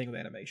show anything with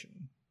animation.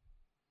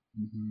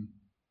 Mm-hmm.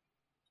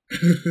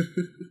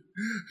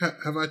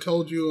 Have I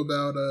told you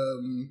about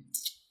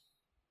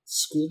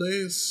School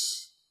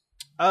Days?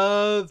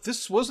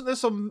 Wasn't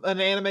this an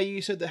anime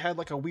you said that had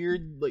like a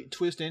weird like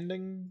twist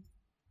ending?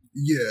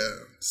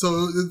 Yeah.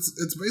 So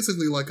it's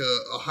basically like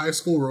a high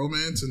school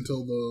romance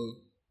until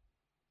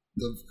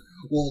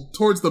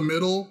towards the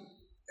middle,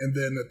 and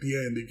then at the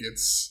end it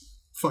gets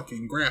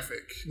fucking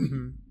graphic.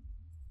 Mm-hmm.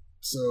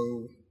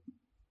 So,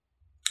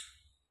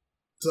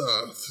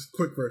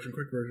 quick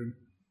version.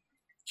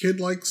 Kid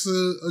likes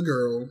a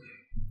girl,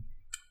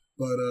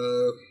 but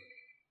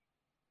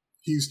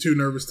he's too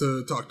nervous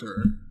to talk to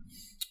her.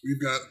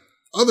 We've got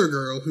other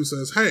girl who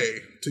says,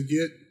 "Hey, to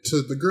get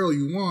to the girl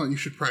you want, you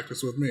should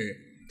practice with me."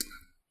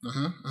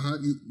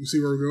 You see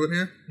where we're going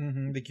here?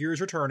 Mm-hmm. The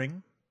gears are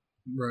turning.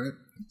 Right.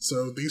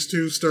 So these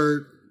two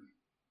start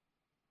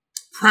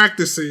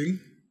practicing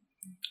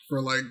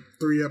for like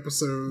 3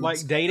 episodes.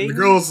 Like dating? And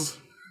the girls,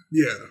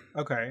 yeah.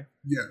 Okay.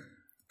 Yeah.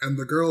 And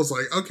the girl's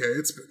like, okay,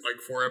 it's been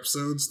like 4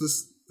 episodes.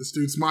 This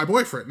dude's my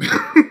boyfriend.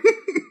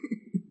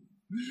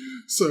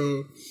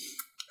 So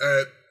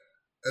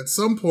at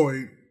some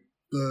point,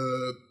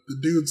 the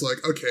dude's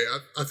like, okay,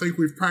 I think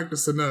we've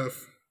practiced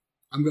enough.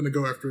 I'm going to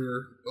go after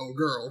the old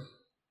girl.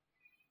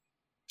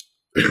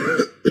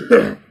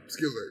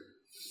 Excuse me.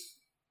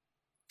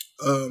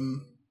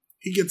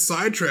 He gets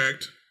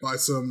sidetracked by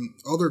some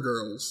other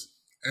girls,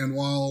 and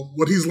while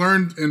what he's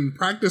learned in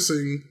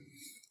practicing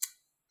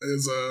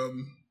is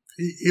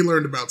he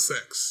learned about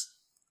sex.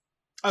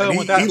 Oh,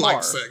 he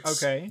likes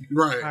sex. Okay,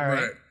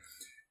 right.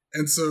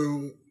 And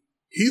so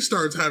he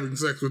starts having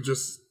sex with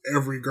just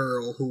every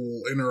girl who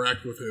will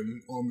interact with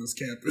him on this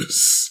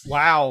campus.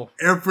 Wow,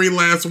 every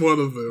last one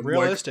of them.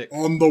 Realistic.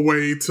 Like, on the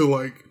way to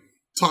like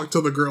talk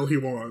to the girl he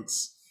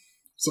wants.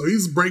 So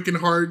he's breaking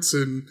hearts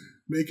and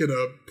making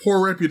a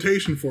poor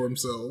reputation for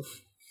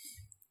himself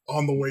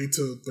on the way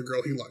to the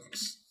girl he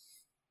likes.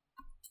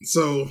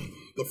 So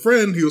the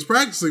friend he was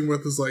practicing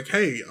with is like,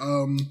 hey,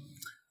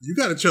 you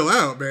gotta chill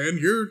out, man.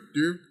 You're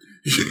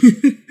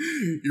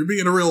you're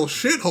being a real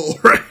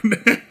shithole right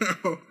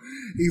now.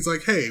 He's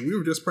like, hey, we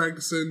were just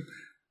practicing.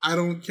 I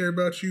don't care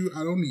about you.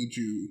 I don't need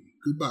you.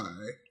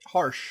 Goodbye.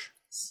 Harsh.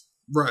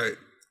 Right.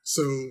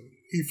 So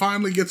he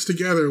finally gets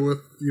together with,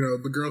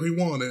 the girl he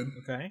wanted.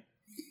 Okay.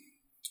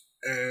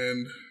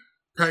 And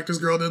practice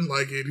girl didn't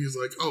like it. He's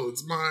like, oh,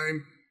 it's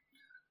mine.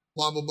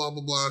 Blah, blah, blah,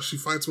 blah, blah. She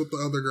fights with the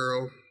other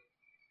girl.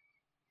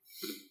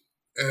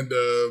 And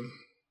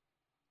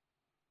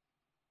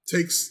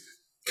takes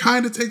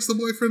the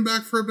boyfriend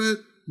back for a bit.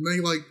 And they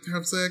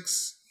have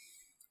sex.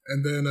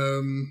 And then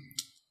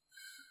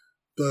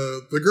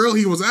the girl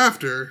he was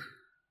after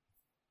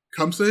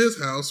comes to his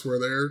house where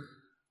they're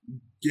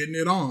getting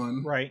it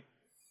on. Right.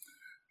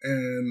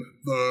 And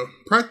the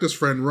practice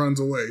friend runs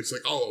away. He's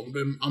like, oh,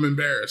 I'm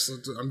embarrassed.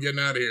 I'm getting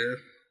out of here.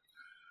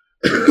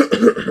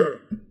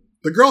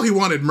 The girl he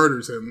wanted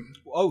murders him.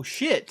 Oh,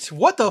 shit.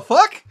 What the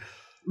fuck?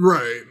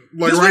 Right.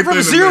 This went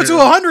from 0 to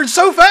 100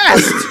 so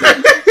fast.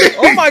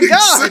 Oh, my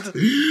God.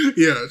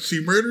 Yeah,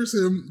 she murders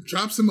him,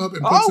 chops him up,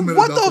 and puts him in a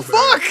what duffel the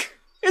fuck? bag.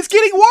 It's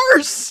getting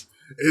worse.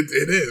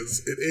 It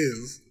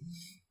is.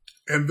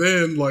 And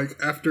then,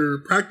 after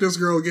practice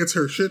girl gets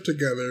her shit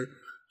together,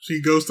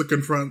 she goes to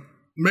confront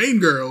main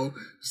girl.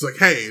 She's like,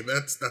 hey,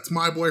 that's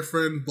my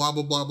boyfriend, blah,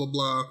 blah, blah, blah,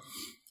 blah.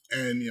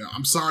 And,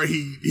 I'm sorry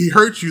he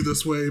hurt you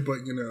this way, but,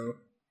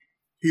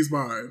 he's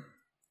mine.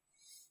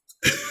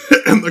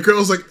 And the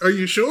girl's like, are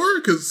you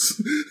sure?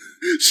 Because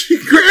she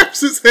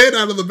grabs his head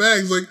out of the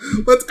bag. She's like,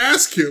 let's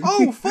ask him.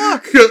 Oh,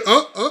 fuck.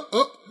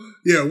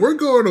 Yeah, we're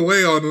going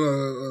away on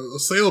a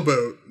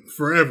sailboat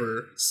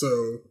forever,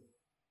 so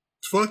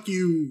fuck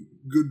you,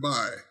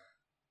 goodbye.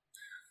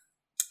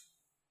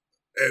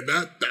 And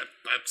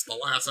that's the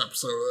last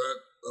episode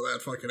of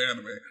that fucking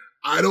anime.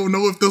 I don't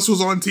know if this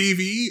was on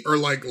TV or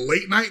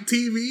late night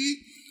TV,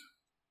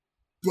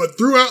 but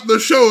throughout the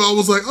show I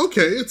was like,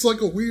 okay, it's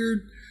a weird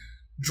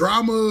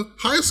drama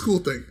high school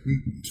thing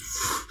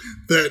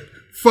that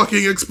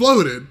fucking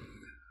exploded.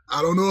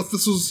 I don't know if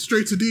this was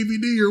straight to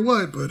DVD or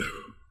what, but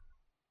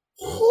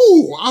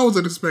I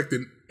wasn't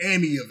expecting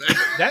any of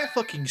that. That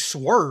fucking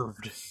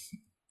swerved.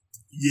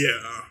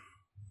 Yeah.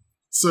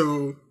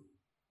 So,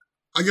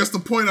 I guess the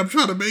point I'm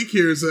trying to make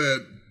here is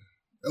that,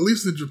 at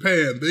least in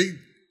Japan,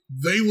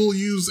 they will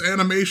use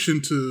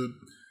animation to...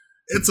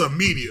 It's a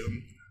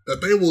medium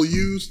that they will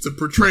use to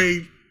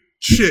portray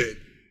shit.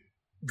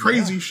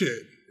 Crazy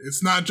shit.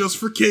 It's not just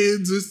for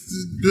kids. It's...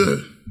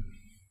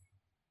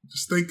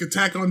 Just think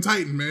Attack on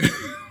Titan, man.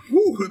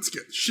 Woo, it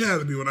scared the shit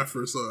out of me when I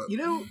first saw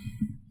it.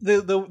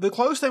 The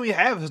closest thing we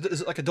have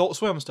is Adult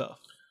Swim stuff,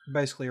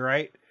 basically,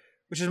 right?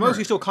 Which is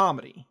mostly still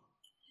comedy.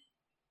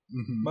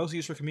 Mm-hmm. Mostly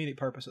used for comedic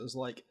purposes.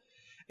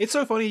 It's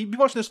so funny. You be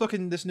watching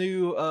this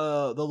new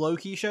the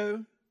Loki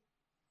show?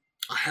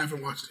 I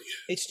haven't watched it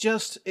yet. It's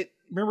just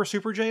remember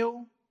Super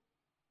Jail?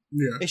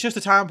 Yeah. It's just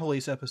a Time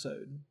Police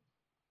episode.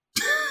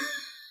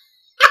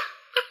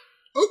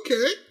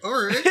 Okay,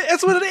 alright.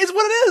 It's what it is.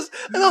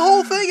 And the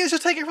whole thing is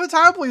just taken from the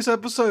Time Police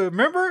episode.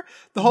 Remember?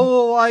 The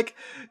whole,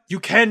 you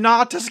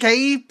cannot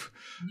escape.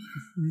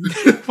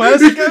 What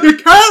does it go? You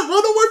can't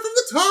run away from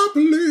the Time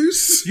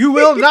Police. You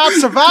will not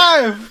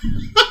survive.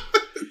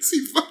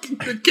 He fucking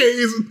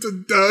decays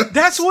into dust.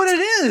 That's what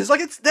it is.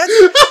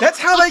 That's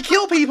how they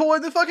kill people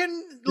in the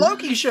fucking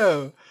Loki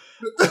show.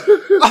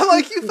 I'm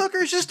like, you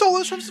fuckers just stole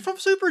this from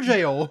Super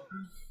Jail.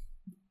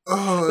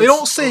 Oh, they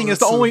don't sing. It's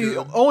the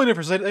so only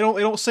difference. They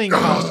don't sing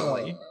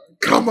constantly.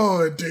 Come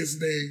on,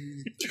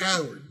 Disney,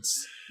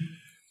 cowards.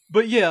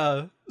 But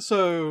yeah,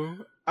 so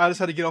I just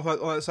had to get off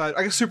on that side.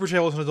 I guess Super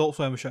Jail is an adult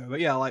film show, but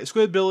yeah,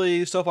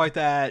 Squidbillies, stuff like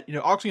that.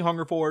 Oxy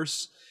Hunger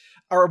Force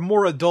are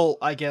more adult,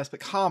 I guess, but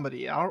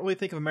comedy. I don't really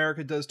think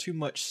America does too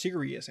much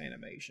serious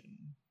animation.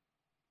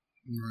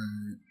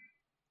 Right.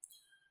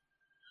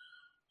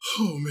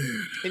 Oh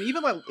man. And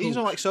even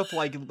stuff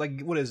like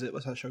what is it?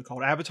 What's that show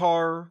called?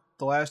 Avatar: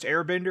 The Last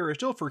Airbender is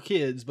still for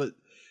kids, but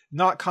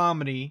not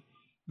comedy.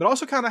 But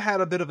also kind of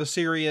had a bit of a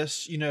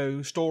serious,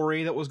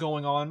 story that was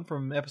going on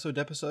from episode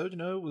to episode.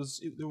 There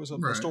was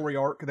a story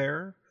arc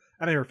there.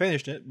 I never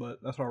finished it, but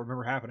that's what I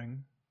remember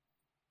happening.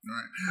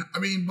 Right. I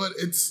mean, but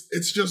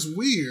it's just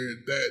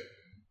weird that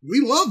we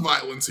love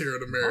violence here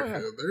in America. Oh,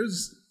 yeah.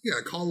 There's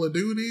Call of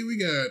Duty. We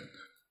got.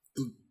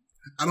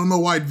 I don't know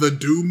why the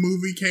Doom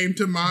movie came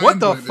to mind. What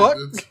the fuck?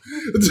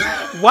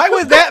 Why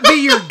would that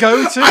be your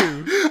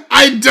go-to?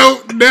 I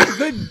don't know.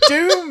 The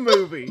Doom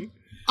movie.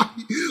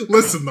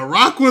 Listen, The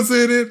Rock was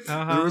in it.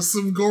 Uh-huh. There was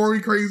some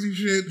gory, crazy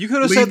shit. You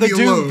could have said the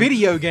Doom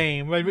video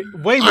game.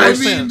 Way more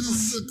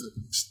sense.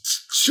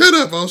 Shut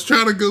up. I was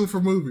trying to go for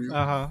movies.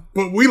 Uh-huh.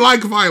 But we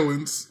like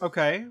violence.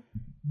 Okay.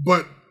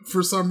 But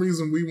for some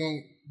reason, we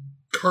won't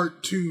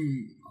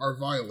cartoon our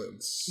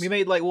violence. We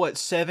made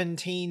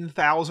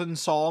 17,000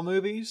 Saw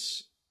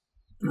movies.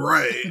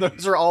 Right.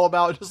 Those are all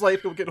about just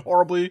people get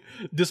horribly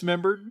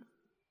dismembered.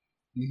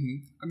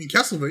 Mm-hmm. I mean,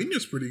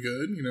 Castlevania's pretty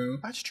good,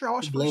 That's true. I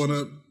watched blowing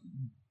up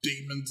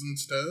demons and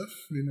stuff,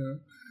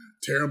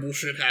 Terrible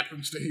shit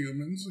happens to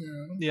humans,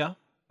 Yeah.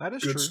 That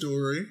is Good true.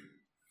 story.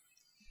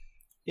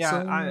 Yeah,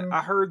 So,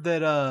 I heard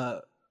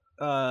that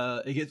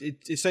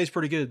it stays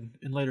pretty good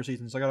in later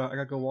seasons. I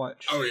gotta go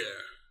watch. Oh yeah.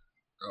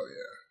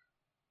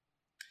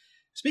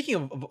 Speaking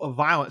of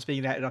violence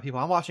being acted on people,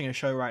 I'm watching a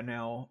show right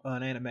now,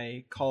 an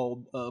anime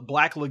called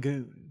Black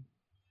Lagoon,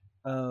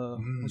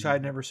 which I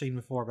had never seen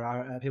before,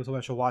 but people told me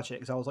I should watch it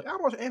because I was like, I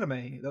want to watch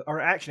anime or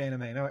action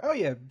anime, and I'm like, oh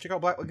yeah, check out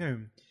Black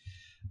Lagoon.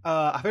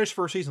 I finished the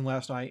first season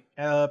last night.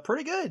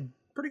 Pretty good,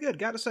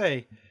 gotta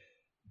say.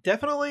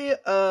 Definitely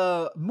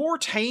more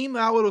tame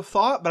than I would have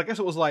thought, but I guess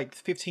it was like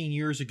 15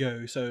 years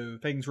ago, so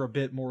things were a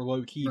bit more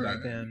low key back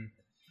then.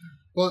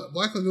 But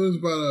Black Lagoon is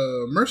about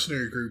a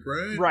mercenary group,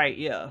 right? Right,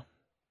 yeah.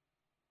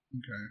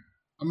 Okay.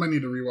 I might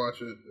need to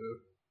rewatch it to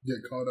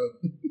get caught up.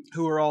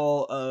 Who are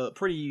all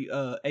pretty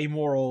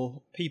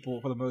amoral people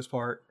for the most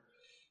part.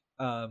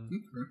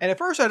 And at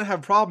first I didn't have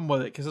a problem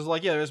with it because it's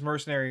like, yeah, there's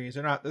mercenaries.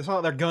 It's not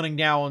like they're gunning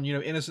down,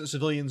 innocent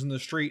civilians in the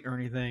street or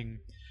anything.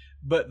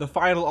 But the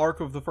final arc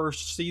of the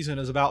first season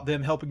is about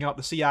them helping out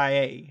the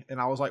CIA,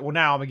 and I was like, well,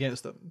 now I'm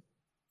against them.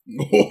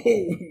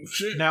 Oh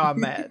shit! Now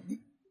I'm mad.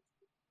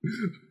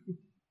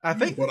 I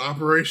think what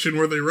operation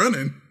were they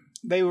running?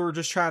 They were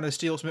just trying to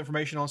steal some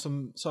information on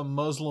some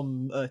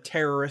Muslim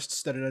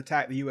terrorists that had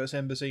attacked the U.S.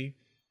 Embassy.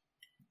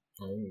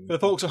 Oh. For the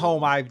folks at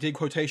home, I did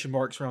quotation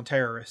marks around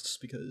terrorists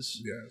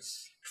because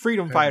yes,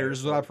 freedom fighters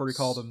is what I prefer to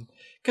call them.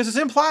 Because it's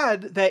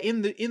implied that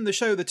in the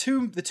show, the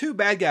two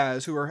bad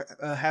guys who are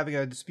having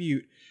a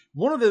dispute,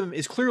 one of them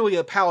is clearly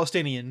a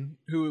Palestinian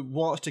who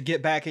wants to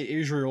get back at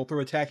Israel through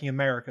attacking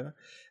America,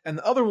 and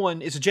the other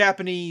one is a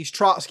Japanese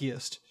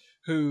Trotskyist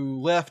who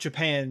left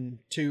Japan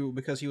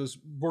because he was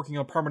working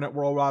on a permanent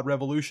worldwide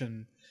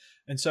revolution.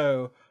 And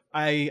so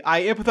I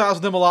empathize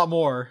with them a lot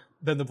more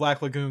than the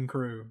Black Lagoon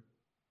crew.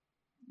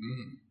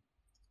 Mm.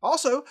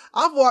 Also,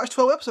 I've watched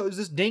 12 episodes of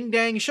this ding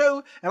dang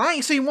show, and I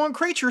ain't seen one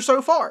creature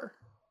so far.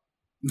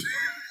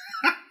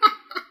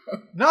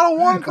 Not a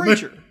one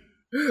creature.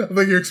 I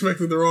think you're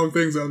expecting the wrong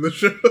things out of the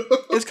show.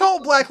 It's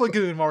called Black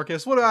Lagoon,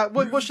 Marcus.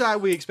 What should I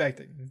be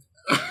expecting?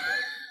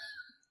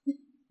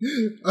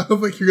 I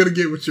don't think you're gonna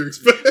get what you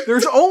expect.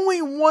 There's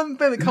only one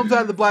thing that comes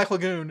out of the Black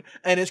Lagoon,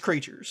 and it's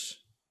creatures.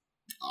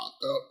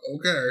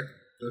 Okay.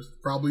 There's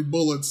probably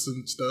bullets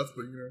and stuff,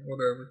 but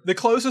whatever. The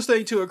closest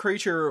thing to a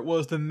creature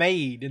was the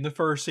maid in the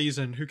first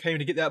season who came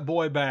to get that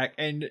boy back,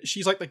 and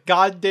she's like the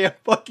goddamn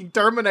fucking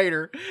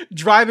Terminator,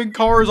 driving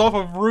cars off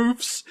of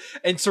roofs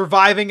and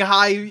surviving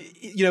high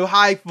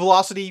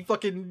velocity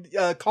fucking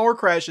car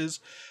crashes,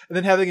 and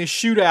then having a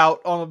shootout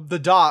on the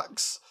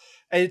docks.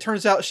 And it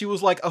turns out she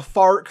was like a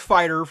FARC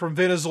fighter from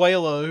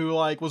Venezuela who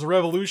like was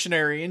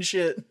revolutionary and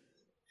shit.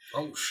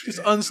 Oh shit! She's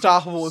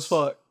unstoppable as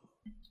fuck.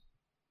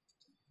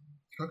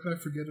 How could I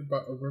forget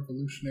about a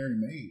revolutionary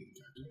maid?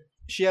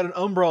 She had an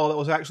umbrella that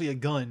was actually a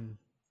gun.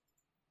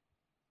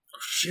 Oh,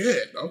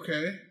 shit,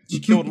 okay. She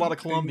killed a lot of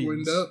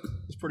Colombians. Up.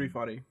 It's pretty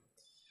funny.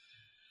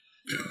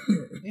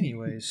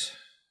 Anyways.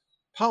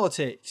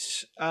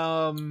 Politics.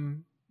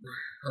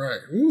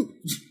 Right. Ooh.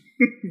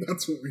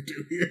 That's what we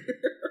do here.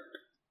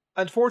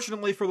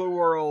 Unfortunately for the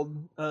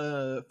world,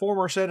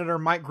 former Senator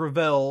Mike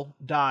Gravel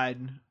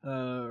died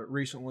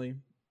recently.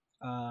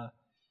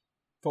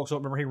 Folks don't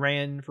remember he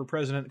ran for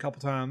president a couple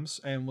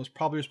times and was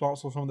probably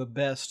responsible for some of the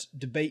best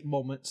debate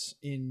moments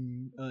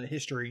in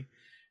history,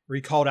 where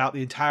he called out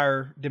the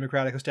entire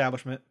Democratic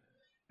establishment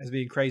as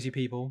being crazy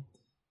people.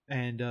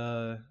 And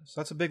so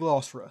that's a big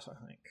loss for us, I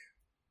think.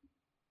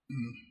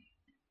 Mm.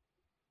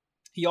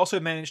 He also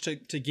managed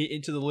to get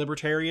into the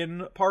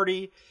Libertarian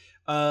Party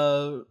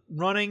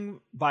running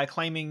by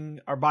claiming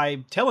or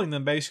by telling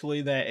them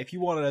basically that if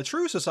you wanted a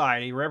true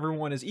society where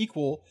everyone is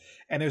equal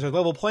and there's a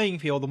level playing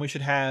field, then we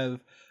should have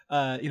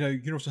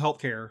universal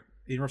healthcare,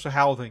 universal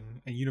housing,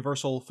 and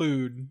universal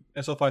food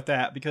and stuff like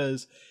that.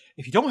 Because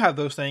if you don't have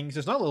those things,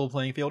 it's not a level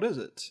playing field, is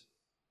it?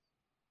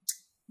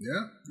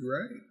 Yeah, you're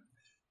right.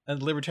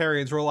 And the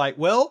libertarians were like,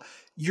 "Well,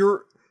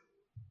 we're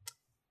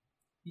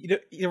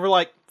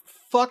like,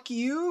 fuck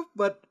you,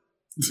 but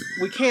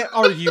we can't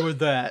argue with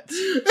that."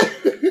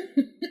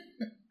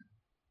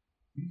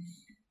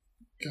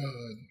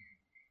 God,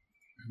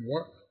 and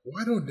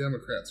why don't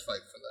Democrats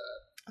fight for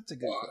that? That's a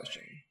good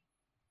question.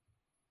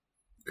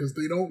 Because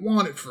they don't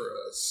want it for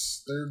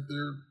us.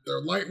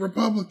 They're light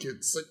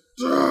Republicans. Like,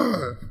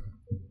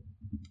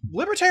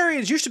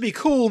 libertarians used to be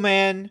cool,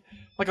 man.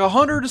 Like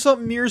 100 or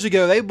something years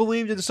ago, they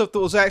believed in stuff that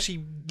was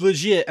actually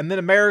legit, and then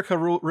America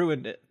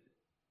ruined it.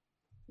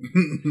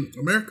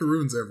 America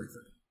ruins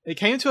everything. It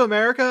came to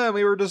America, and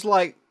we were just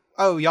like,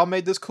 "Oh, y'all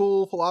made this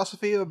cool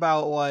philosophy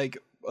about like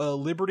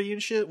liberty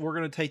and shit. We're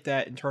gonna take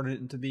that and turn it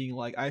into being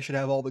like, I should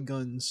have all the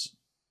guns,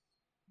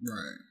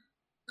 right,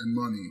 and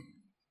money."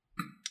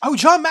 Oh,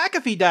 John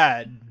McAfee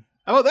died.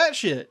 How about that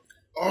shit?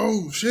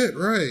 Oh shit!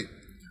 Right.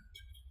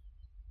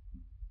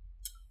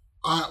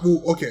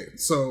 Well, okay,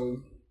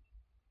 so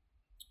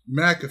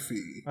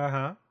McAfee.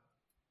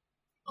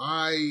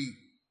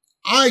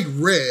 I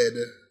read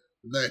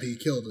that he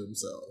killed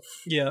himself.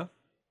 Yeah.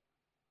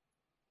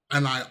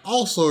 And I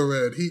also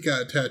read he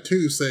got a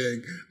tattoo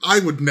saying, "I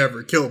would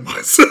never kill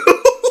myself."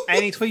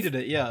 And he tweeted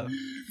it, yeah.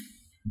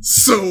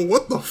 So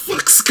what the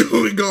fuck's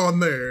going on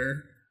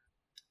there?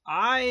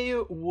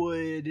 I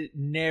would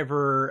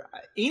never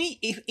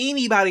if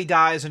anybody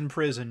dies in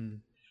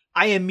prison,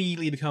 I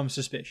immediately become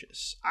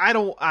suspicious.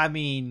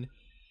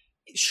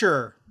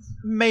 Sure,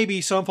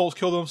 maybe some folks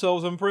kill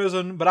themselves in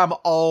prison, but I'm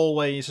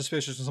always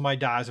suspicious when somebody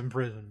dies in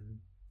prison.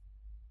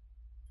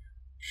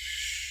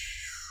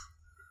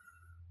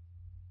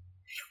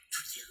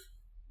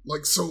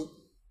 Like, so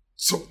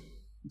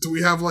do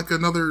we have like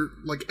another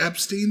like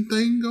Epstein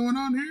thing going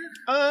on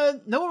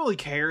here? No one really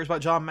cares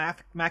about John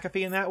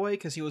McAfee in that way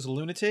because he was a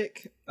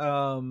lunatic,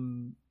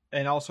 and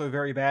also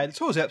very bad.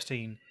 So was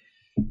Epstein,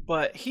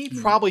 but he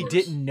probably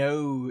didn't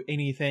know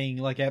anything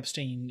like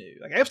Epstein knew.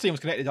 Like Epstein was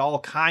connected to all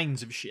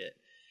kinds of shit.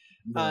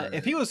 Right.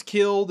 If he was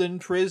killed in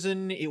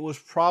prison, it was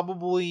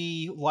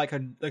probably like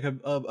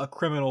a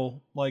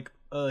criminal. Like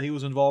he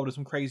was involved in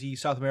some crazy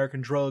South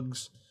American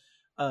drugs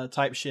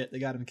type shit that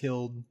got him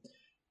killed.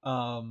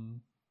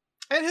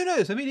 And who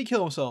knows? Maybe he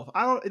kill himself.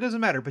 It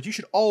doesn't matter. But you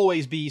should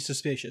always be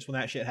suspicious when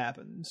that shit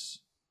happens.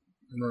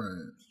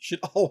 Right. You should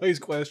always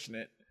question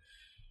it.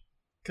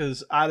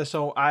 Because I just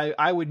don't.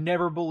 I would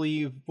never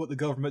believe what the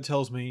government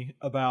tells me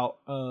about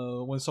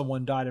when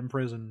someone died in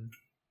prison.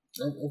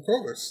 Of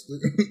course,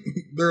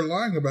 they're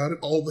lying about it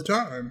all the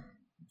time.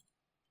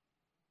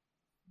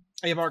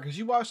 Hey, Marcus,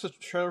 you watched the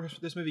trailer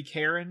for this movie,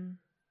 Karen?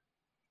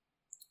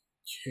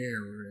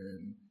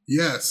 Karen.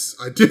 Yes,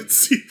 I did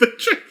see the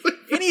trailer.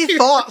 Any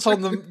thoughts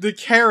on the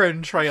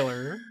Karen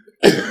trailer?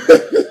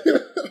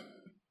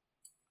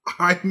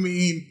 I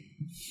mean,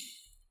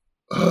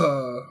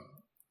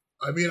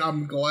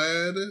 I'm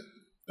glad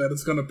that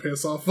it's gonna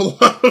piss off a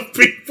lot of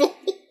people.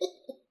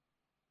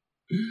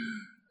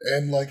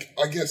 And, like,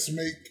 I guess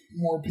make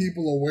more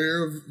people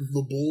aware of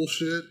the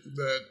bullshit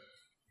that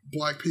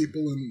black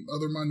people and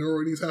other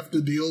minorities have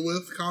to deal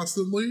with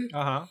constantly.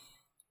 Uh-huh.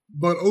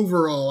 But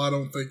overall, I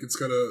don't think it's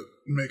gonna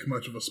make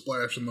much of a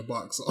splash in the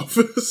box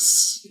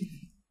office.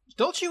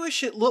 Don't you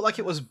wish it looked like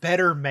it was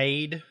better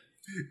made?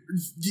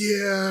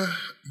 Yeah.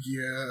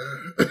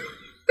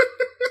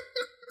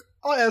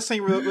 I like that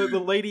scene where the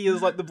lady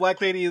is like, the black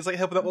lady is like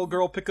helping that little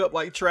girl pick up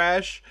like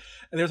trash,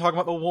 and they're talking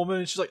about the woman,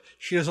 and she's like,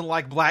 she doesn't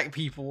like black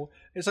people.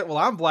 And it's like, well,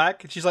 I'm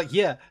black, and she's like,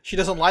 yeah, she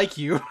doesn't like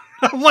you.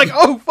 I'm like,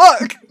 oh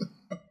fuck.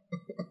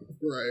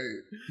 Right.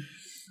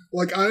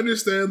 Like, I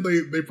understand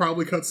they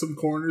probably cut some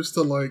corners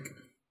to like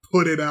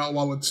put it out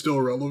while it's still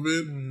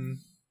relevant.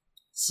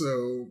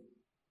 So,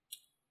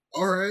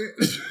 all right.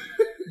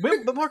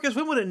 But Marcus,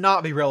 when would it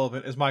not be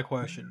relevant? Is my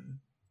question.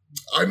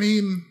 I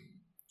mean,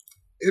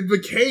 it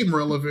became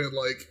relevant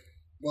like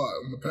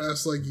what, in the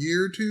past like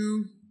year or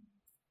two.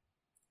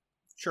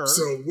 Sure.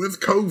 So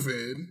with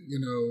COVID,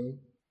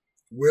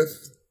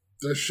 with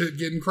the shit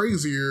getting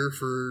crazier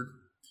for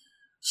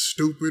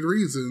stupid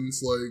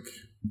reasons, like,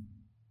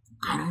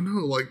 I don't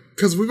know, like,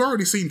 because we've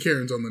already seen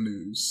Karens on the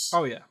news.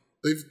 Oh yeah,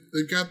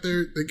 they've got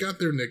their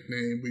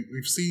nickname.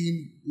 We've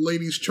seen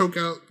ladies choke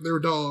out their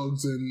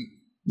dogs and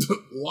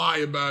lie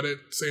about it,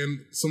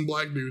 saying some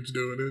black dude's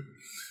doing it.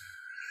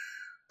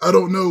 I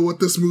don't know what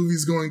this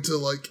movie's going to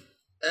like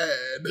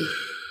add.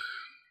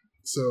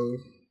 So,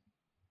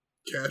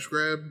 cash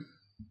grab.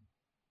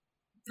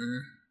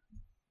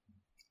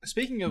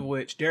 Speaking of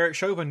which, Derek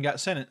Chauvin got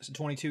sentenced to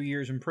 22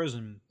 years in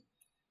prison,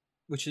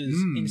 which is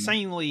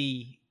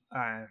insanely.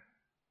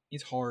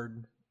 It's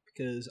hard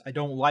because I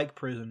don't like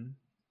prison,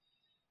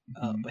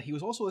 but he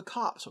was also a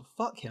cop, so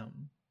fuck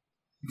him.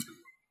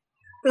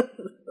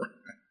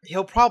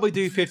 He'll probably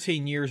do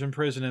 15 years in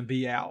prison and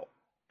be out.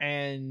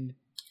 And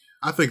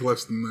I think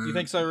less than that. You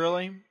think so,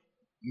 really?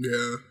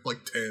 Yeah,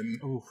 like 10.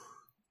 Oof.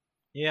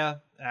 Yeah,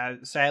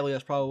 sadly,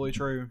 that's probably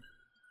true.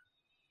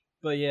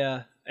 But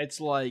yeah,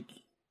 it's like,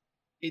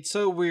 it's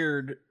so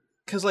weird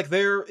because like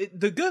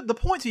the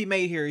point to be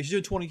made here is he's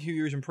doing 22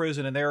 years in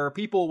prison, and there are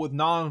people with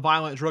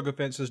non-violent drug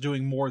offenses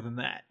doing more than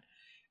that,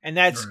 and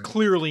that's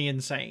clearly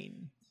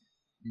insane.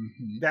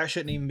 Mm-hmm. That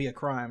shouldn't even be a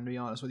crime, to be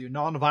honest with you.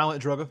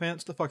 Non-violent drug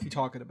offense? The fuck are you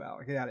talking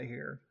about? Get out of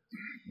here.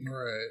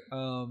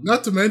 Right.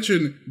 Not to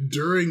mention,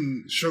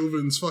 during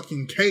Chauvin's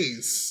fucking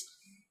case,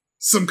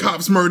 some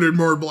cops murdered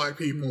more black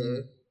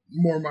people,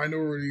 more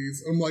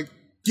minorities. I'm like,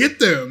 get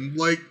them!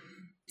 Like,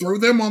 throw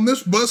them on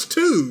this bus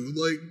too!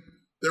 Like,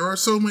 there are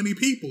so many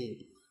people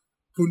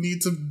who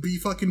need to be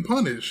fucking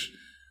punished.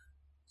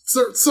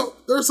 So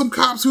there are some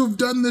cops who have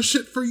done this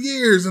shit for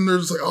years, and they're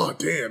just like, oh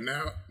damn,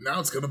 now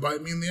it's gonna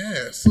bite me in the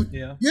ass. Like,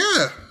 yeah,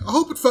 I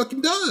hope it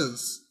fucking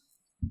does.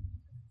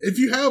 If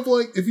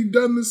you've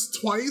done this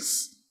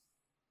twice,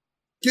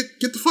 get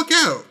the fuck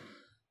out.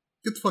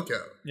 Get the fuck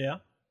out. Yeah.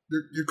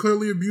 You're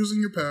clearly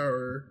abusing your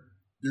power.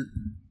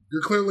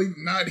 You're clearly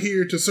not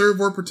here to serve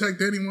or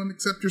protect anyone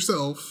except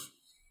yourself.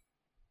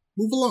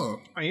 Move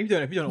along. I mean, if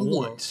you've done it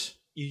once,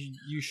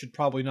 you should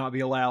probably not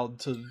be allowed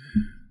to.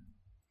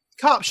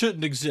 Cops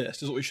shouldn't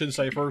exist, is what we should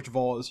say. First of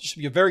all, it should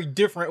be a very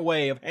different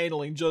way of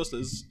handling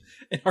justice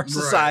in our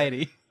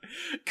society.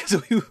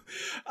 Because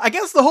I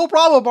guess the whole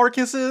problem,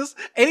 Marcus, is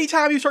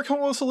anytime you start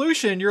coming up with a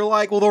solution, you're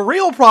like, well, the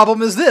real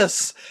problem is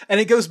this. And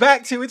it goes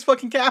back to it's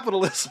fucking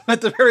capitalism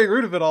at the very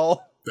root of it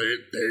all.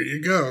 There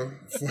you go.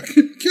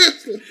 Fucking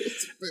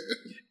capitalism,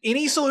 man.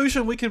 Any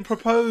solution we can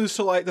propose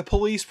to like the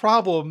police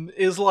problem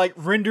is like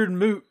rendered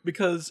moot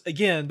because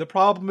again, the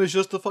problem is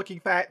just the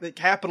fucking fact that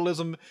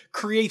capitalism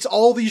creates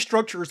all these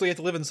structures we have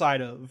to live inside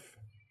of.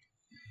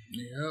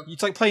 Yeah.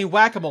 It's like playing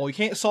whack-a-mole. You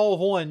can't solve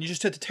one. You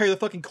just have to tear the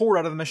fucking cord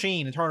out of the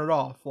machine and turn it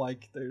off.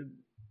 Like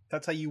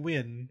that's how you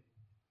win.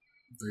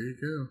 There you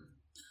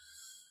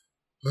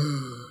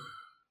go.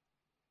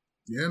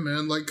 Yeah,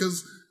 man. Like,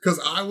 cause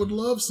I would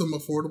love some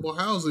affordable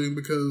housing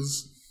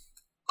because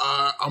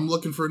I'm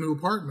looking for a new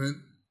apartment.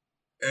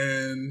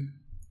 And,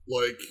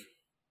 like,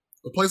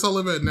 the place I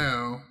live at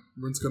now,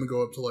 rent's going to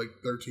go up to, like,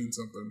 13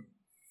 something.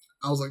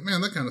 I was like,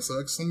 man, that kind of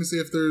sucks. Let me see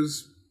if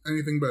there's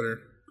anything better.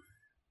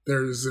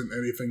 There isn't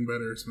anything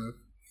better, Smith.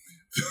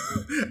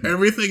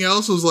 Everything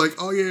else was like,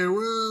 oh, yeah,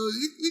 well,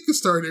 you can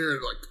start here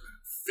at, like,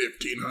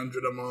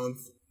 $1,500 a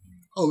month.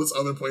 Oh, this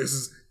other place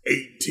is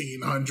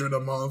 $1,800 a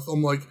month.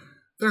 I'm like,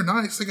 they're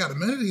nice. They got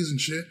amenities and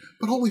shit.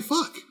 But holy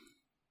fuck.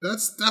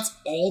 That's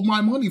all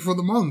my money for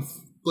the month.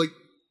 Like,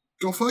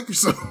 go fuck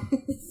yourself.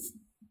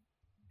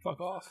 Fuck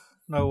off.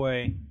 No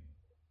way.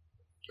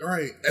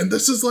 Alright, and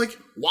this is like,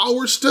 while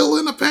we're still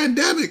in a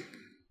pandemic,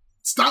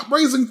 stop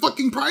raising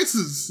fucking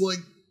prices. Like,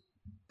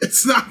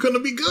 it's not gonna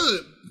be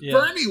good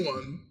for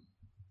anyone.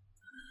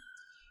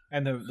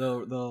 And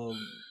the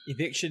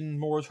eviction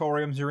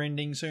moratoriums are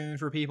ending soon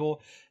for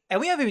people. And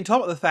we haven't even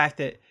talked about the fact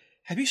that,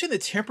 have you seen the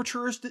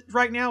temperatures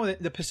right now in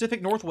the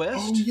Pacific Northwest?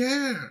 Oh,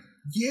 yeah.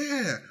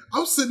 Yeah. I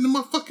was sitting in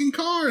my fucking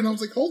car and I was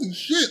like, holy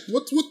shit,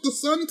 what's with the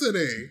sun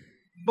today?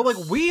 But,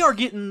 like, we are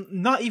getting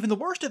not even the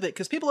worst of it,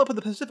 because people up in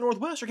the Pacific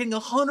Northwest are getting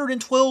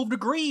 112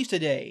 degrees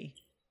today.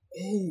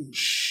 Oh,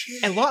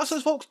 shit. And lots of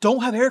those folks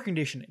don't have air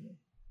conditioning.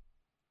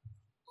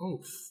 Oh,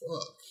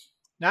 fuck.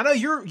 Now, I know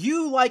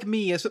you, like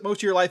me, have spent most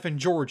of your life in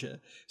Georgia,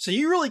 so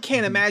you really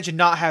can't imagine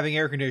not having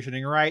air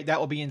conditioning, right? That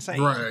would be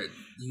insane. Right.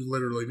 You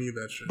literally need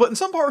that shit. But in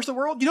some parts of the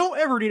world, you don't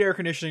ever need air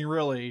conditioning,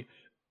 really,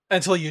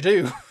 until you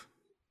do. Right.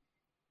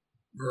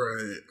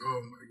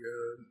 Oh, my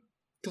God.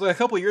 Because like a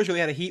couple of years ago, they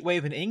had a heat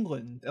wave in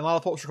England, and a lot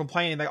of folks were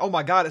complaining, like, oh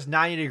my God, it's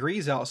 90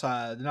 degrees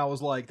outside. And I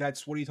was like,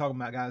 what are you talking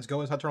about, guys?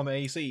 Go inside, turn on the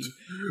AC.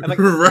 And like,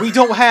 right. We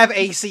don't have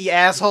AC,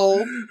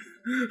 asshole.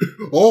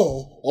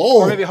 Oh.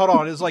 Or maybe, hold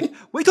on, it's like,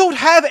 we don't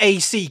have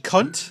AC,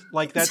 cunt.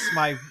 Like, that's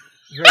my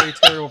very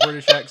terrible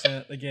British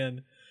accent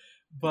again.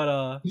 But,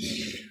 I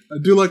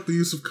do like the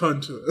use of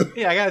cunt.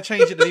 Yeah, I gotta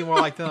change it to be more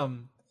like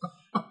them.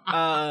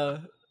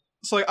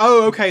 It's like,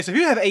 oh, okay, so if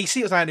you have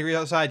AC at 90 degrees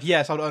outside,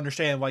 yes, I would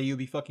understand why you'd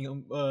be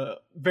fucking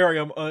very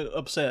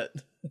upset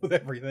with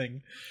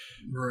everything.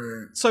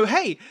 Right. So,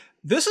 hey,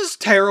 this is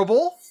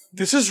terrible.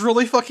 This is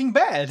really fucking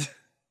bad.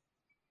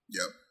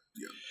 Yep.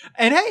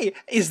 And hey,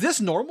 is this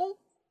normal?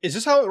 Is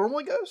this how it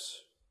normally goes?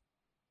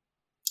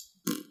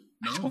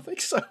 No. I don't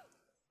think so.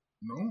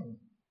 No.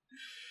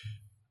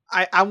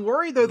 I'm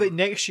worried, though, that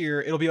next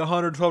year it'll be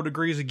 112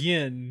 degrees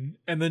again,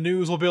 and the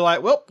news will be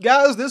like, well,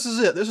 guys, this is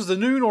it. This is the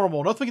new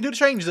normal. Nothing we can do to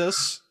change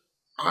this.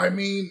 I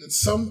mean,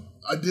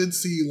 I did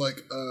see,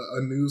 like,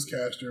 a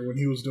newscaster when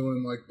he was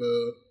doing, like,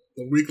 the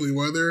weekly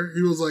weather.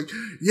 He was like,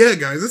 yeah,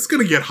 guys, it's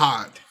going to get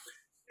hot.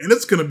 And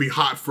it's going to be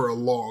hot for a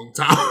long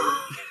time.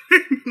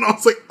 And I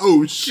was like,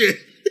 oh, shit.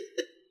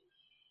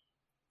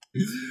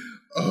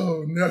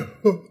 Oh, no.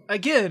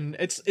 Again,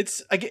 this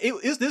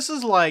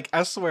is like,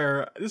 I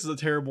swear, this is a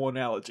terrible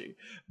analogy,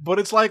 but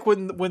it's like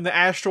when the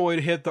asteroid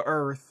hit the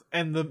Earth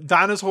and the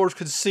dinosaurs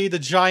could see the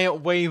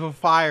giant wave of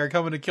fire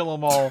coming to kill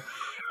them all,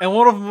 and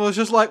one of them was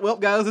just like, well,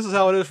 guys, this is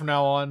how it is from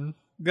now on.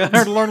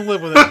 Gotta learn to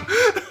live with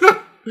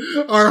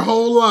it. Our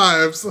whole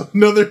lives,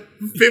 another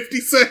 50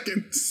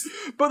 seconds.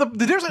 But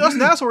the difference between us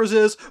and dinosaurs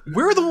is,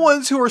 we're the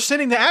ones who are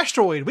sending the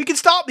asteroid. We can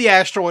stop the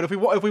asteroid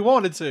if we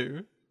wanted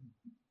to.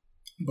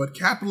 But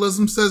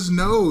capitalism says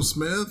no,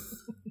 Smith.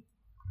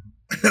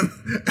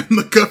 And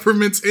the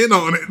government's in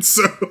on it,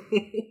 so...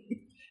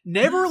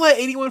 Never let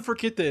anyone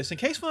forget this. In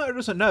case anyone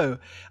doesn't know,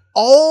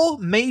 all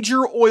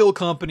major oil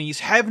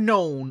companies have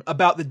known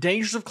about the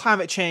dangers of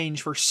climate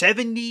change for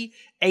 70,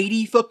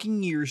 80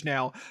 fucking years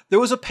now. There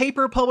was a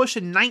paper published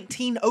in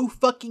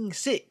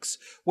 1906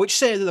 which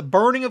said that the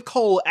burning of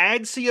coal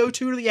adds CO2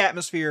 to the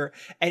atmosphere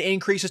and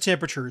increases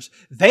temperatures.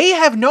 They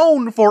have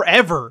known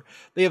forever.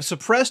 They have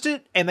suppressed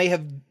it, and they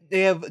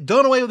have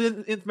done away with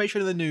the information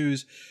in the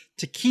news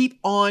to keep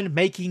on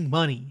making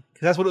money.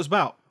 Because that's what it was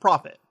about.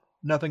 Profit.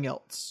 Nothing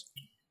else.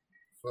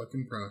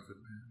 Fucking profit,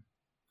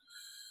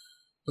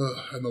 man.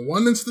 And the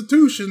one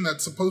institution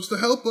that's supposed to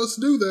help us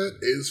do that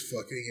is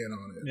fucking in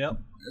on it. Yep.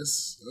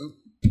 It's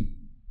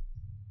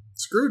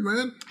screwed,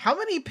 man. How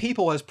many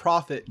people has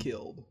profit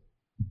killed,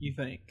 you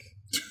think?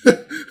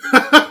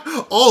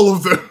 All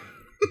of them.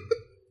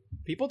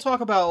 People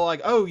talk about,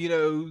 like, oh,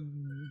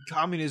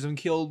 communism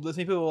killed this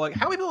many people. Like,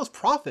 how many people has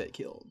profit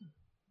killed?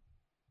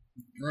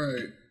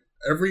 Right.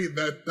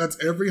 That's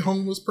every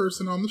homeless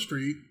person on the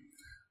street.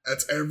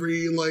 That's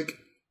every, like,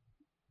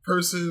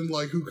 person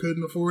like who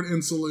couldn't afford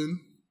insulin,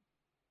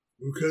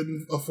 who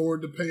couldn't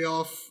afford to pay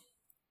off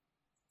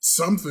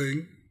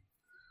something.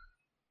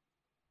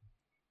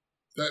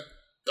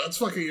 That's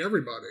fucking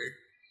everybody.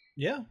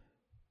 Yeah.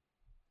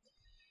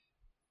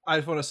 I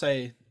just want to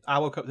say, I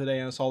woke up today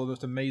and I saw the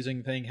most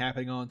amazing thing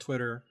happening on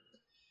Twitter,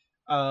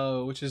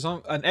 which is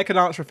an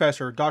economics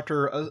professor,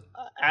 Dr.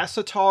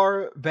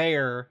 Asatar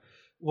Bear,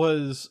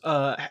 was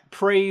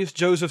praised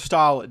Joseph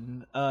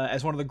Stalin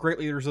as one of the great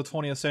leaders of the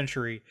 20th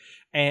century,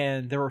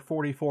 and there were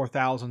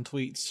 44,000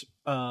 tweets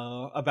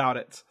about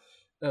it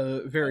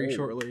very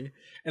shortly.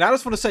 And I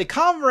just want to say,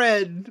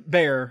 Comrade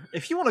Bear,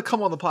 if you want to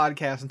come on the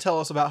podcast and tell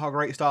us about how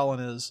great Stalin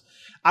is,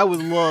 I would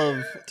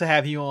love to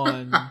have you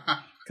on.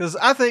 Because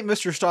I think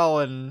Mr.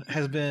 Stalin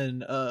has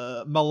been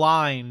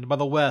maligned by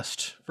the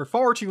West for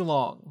far too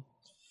long.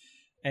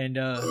 And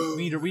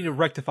we need to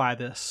rectify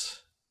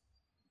this.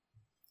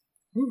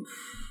 Oof.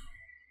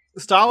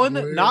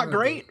 Stalin, not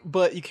great,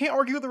 but you can't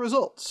argue with the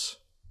results.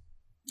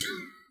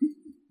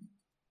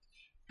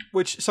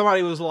 Which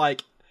somebody was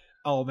like,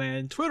 oh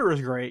man, Twitter is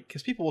great,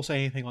 because people will say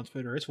anything on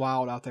Twitter. It's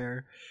wild out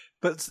there.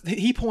 But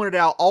he pointed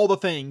out all the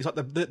things, like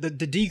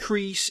the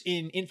decrease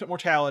in infant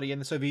mortality in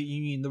the Soviet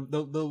Union,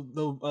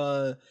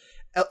 the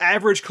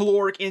average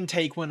caloric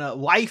intake went up,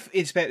 life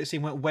expectancy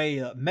went way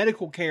up,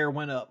 medical care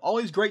went up, all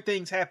these great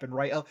things happened,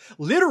 right?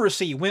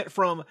 Literacy went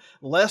from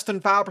less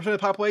than 5% of the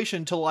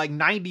population to like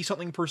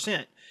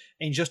 90-something%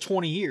 in just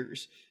 20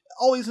 years.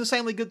 All these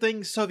insanely good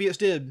things Soviets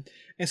did.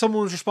 And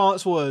someone's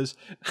response was...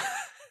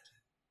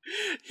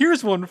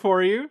 Here's one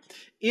for you.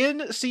 In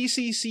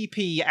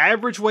CCCP,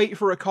 average wait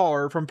for a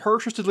car from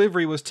purchase to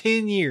delivery was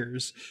 10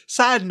 years.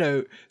 Side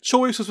note,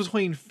 choice was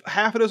between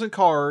half a dozen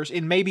cars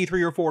in maybe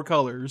 3 or 4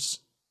 colors.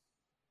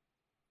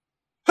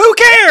 Who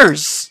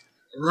cares?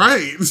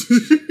 Right.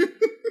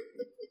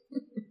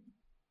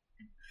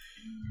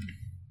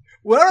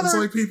 What It's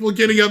like people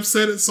getting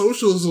upset at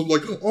socialism,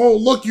 like, oh,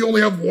 look, you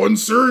only have one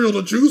cereal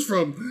to choose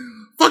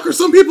from. Fucker,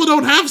 some people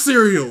don't have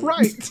cereal.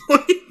 Right.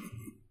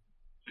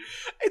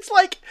 It's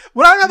like,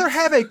 would I rather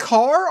have a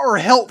car or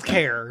health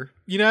care?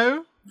 You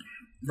know?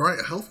 Right,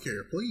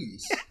 healthcare,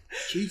 please.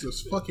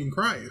 Jesus fucking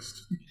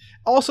Christ.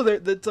 Also,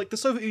 like the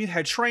Soviet Union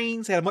had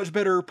trains. They had a much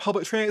better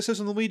public transit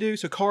system than we do,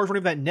 so cars weren't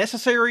even that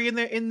necessary in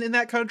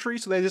that country.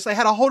 So they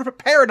had a whole different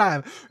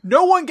paradigm.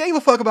 No one gave a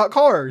fuck about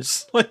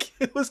cars. Like,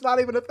 it was not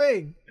even a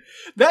thing.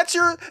 That's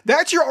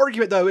your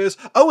argument though. Is,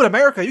 oh, in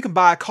America you can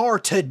buy a car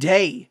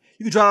today.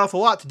 You can drive off the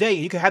lot today,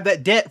 and you can have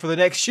that debt for the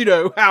next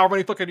however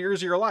many fucking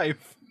years of your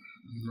life.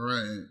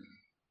 Right.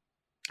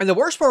 And the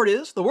worst part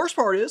is,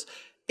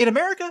 in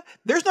America,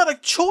 there's not a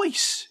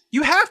choice.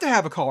 You have to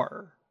have a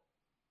car.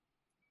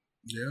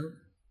 Yeah.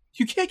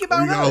 You can't get by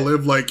You without gotta it.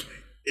 live, like,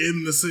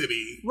 in the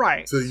city.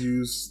 Right. To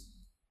use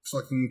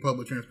fucking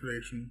public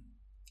transportation.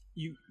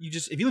 You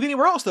just, if you live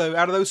anywhere else though,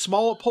 out of those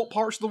small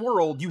parts of the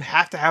world, you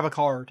have to have a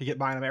car to get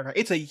by in America.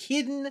 It's a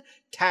hidden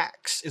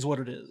tax, is what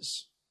it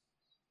is.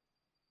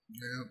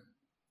 Yeah.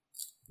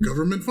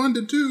 Government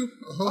funded too.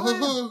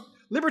 Yeah.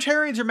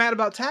 Libertarians are mad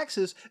about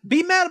taxes.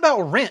 Be mad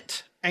about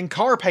rent and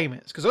car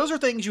payments, because those are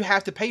things you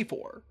have to pay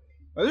for.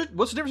 What's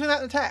the difference between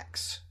that and a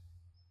tax?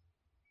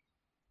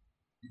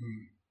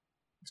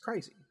 It's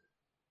crazy.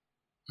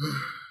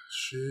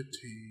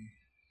 Shitty.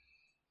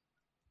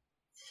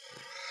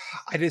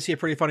 I did see a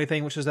pretty funny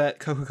thing, which is that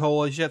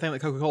Coca-Cola, you see that thing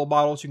with Coca-Cola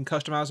bottles, you can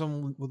customize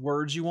them with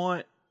words you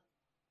want?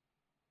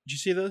 Did you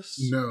see this?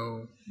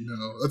 No.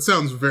 That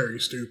sounds very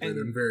stupid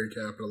and very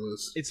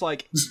capitalist. It's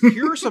like,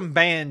 here are some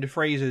banned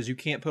phrases you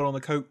can't put on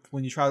the Coke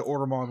when you try to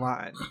order them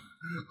online.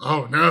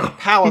 Oh, no.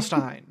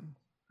 Palestine,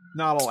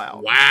 not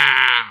allowed.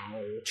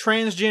 Wow.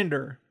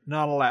 Transgender,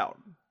 not allowed.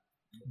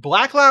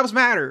 Black Lives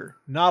Matter,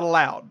 not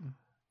allowed.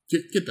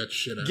 Get that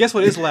shit out. Guess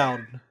what is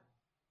allowed?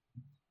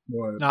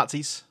 What?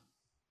 Nazis.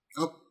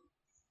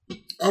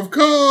 Of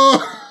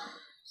course.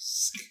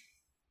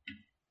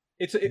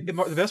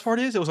 The best part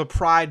is, it was a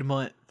Pride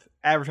Month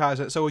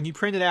advertisement. So when you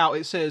print it out,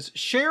 it says,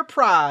 share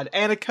pride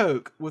and a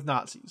Coke with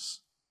Nazis.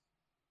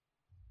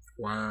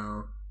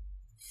 Wow.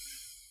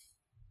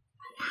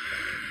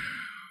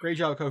 Great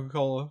job,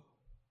 Coca-Cola.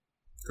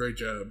 Great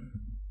job.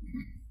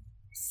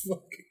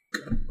 Fucking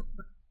God.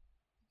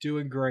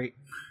 Doing great.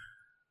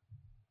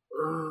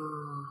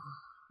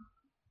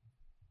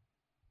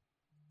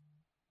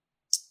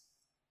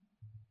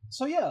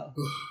 So yeah,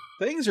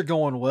 things are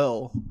going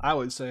well, I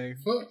would say.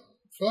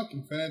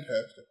 Fucking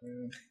fantastic,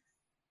 man.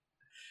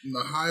 On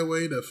the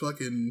highway to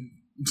fucking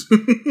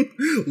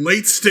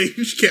late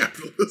stage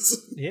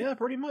capitalism. Yeah,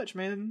 pretty much,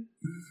 man.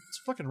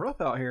 It's fucking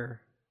rough out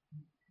here.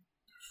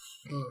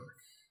 Fuck.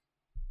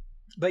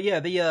 But yeah,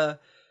 the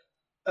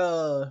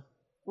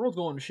world's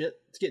going to shit.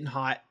 It's getting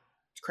hot.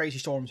 Crazy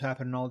storms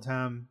happening all the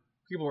time.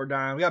 People are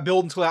dying. We got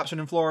buildings collapsing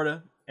in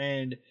Florida,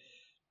 and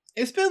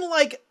it's been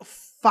like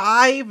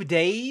 5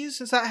 days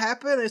since that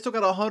happened. They still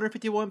got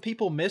 151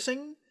 people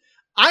missing.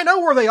 I know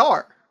where they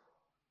are.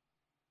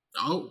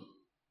 Oh.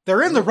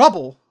 They're in the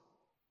rubble.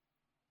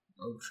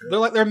 Oh shit. They're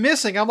like, they're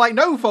missing. I'm like,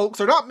 no, folks,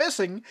 they're not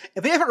missing.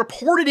 If they haven't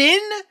reported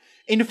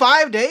in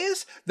 5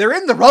 days, they're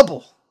in the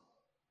rubble.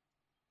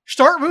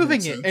 Start moving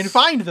Makes it sense. and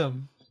find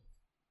them.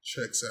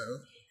 Checks out.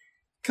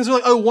 Because they're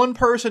like, oh, one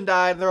person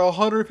died, and there are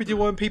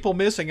 151 people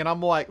missing, and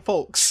I'm like,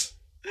 folks,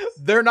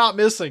 they're not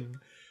missing.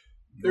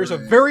 There's a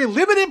Right. very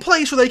limited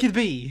place where they could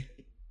be.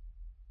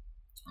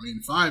 I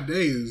mean, 5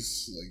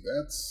 days, like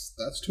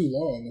that's too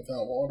long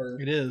without water.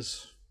 It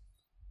is.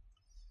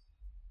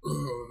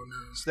 Oh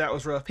no. So that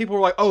was rough. People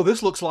were like, "Oh,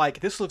 this looks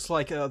like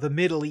the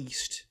Middle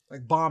East,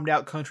 like bombed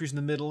out countries in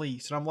the Middle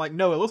East." And I'm like,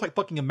 "No, it looks like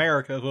fucking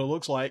America is what it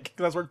looks like.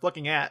 'Cause that's where it's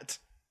fucking at."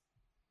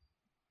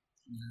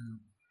 Yeah.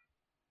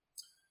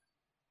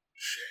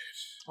 Shit.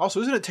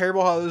 Also, isn't it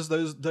terrible how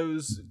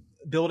those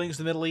buildings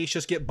in the Middle East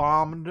just get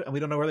bombed and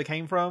we don't know where they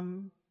came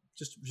from?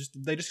 Just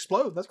they just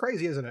explode. That's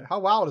crazy, isn't it? How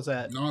wild is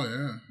that? Oh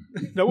yeah.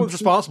 No one's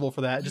responsible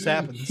for that. It just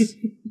happens.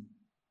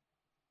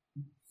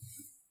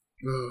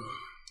 Ugh.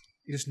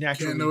 You just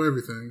naturally Can't know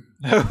everything.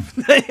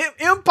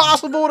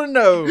 Impossible to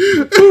know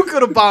who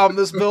could have bombed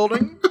this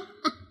building.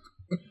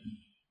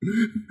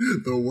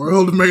 The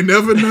world may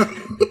never know.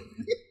 God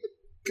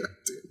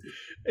damn.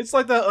 It's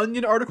like that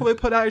Onion article they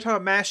put out every time a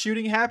mass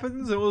shooting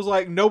happens. And it was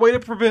like, no way to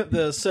prevent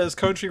this, says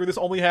country where this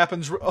only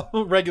happens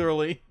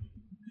regularly.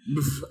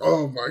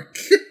 Oh my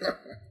god.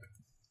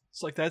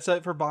 It's like, that's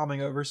it for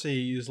bombing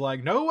overseas.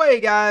 Like, no way,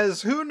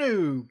 guys. Who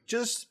knew?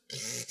 Just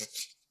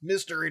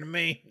mystery to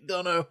me.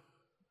 Don't know.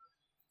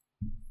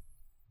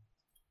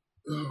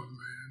 Oh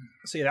man.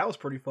 So yeah, that was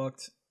pretty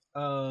fucked.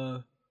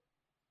 I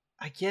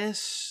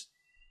guess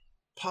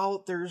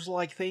there's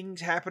like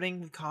things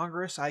happening with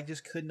Congress. I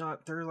just could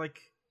not. They're like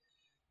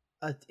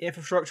an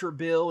infrastructure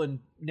bill, and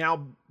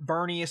now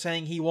Bernie is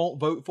saying he won't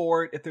vote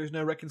for it if there's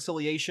no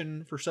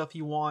reconciliation for stuff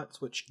he wants.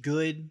 Which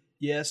good,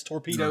 yes,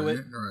 torpedo it.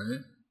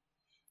 Right.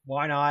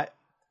 Why not?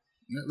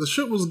 Yeah, the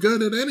shit was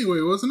gutted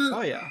anyway, wasn't it?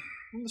 Oh yeah,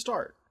 from the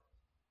start.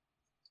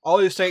 All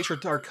these states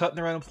are cutting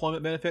their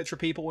unemployment benefits for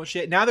people and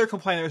shit. Now they're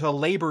complaining there's a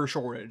labor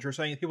shortage. They're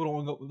saying people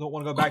don't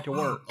want to go back to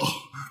work.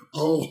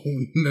 Oh,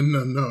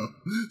 no.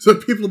 So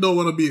people don't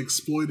want to be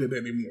exploited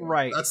anymore.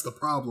 Right. That's the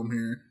problem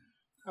here.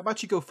 How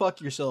about you go fuck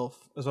yourself?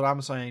 Is what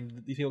I'm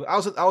saying. These people. I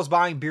was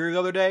buying beer the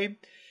other day,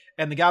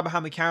 and the guy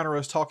behind the counter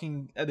was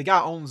talking. The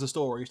guy owns the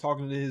store. He's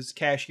talking to his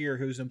cashier,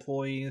 who's an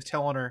employee, and he's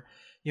telling her,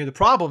 the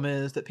problem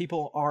is that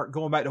people aren't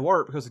going back to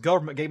work because the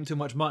government gave them too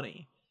much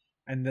money.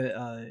 And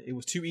it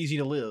was too easy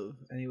to live.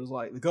 And he was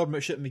like, the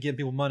government shouldn't be giving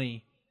people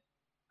money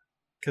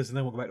because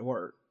then we'll go back to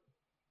work.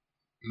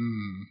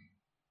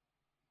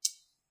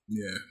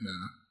 Yeah,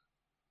 nah.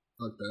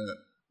 Fuck that.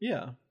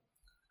 Yeah.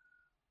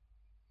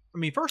 I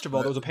mean, first of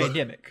all, there was a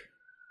pandemic.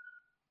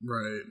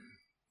 Right.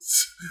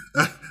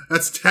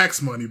 That's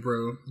tax money,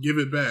 bro. Give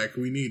it back.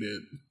 We need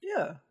it.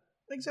 Yeah,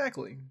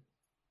 exactly.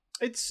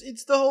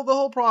 It's the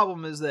whole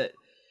problem is that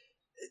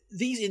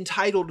these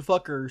entitled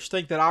fuckers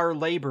think that our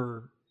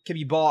labor can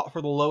be bought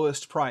for the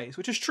lowest price,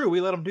 which is true.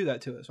 We let them do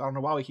that to us. I don't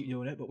know why we keep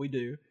doing it, but we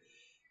do.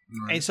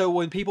 Right. And so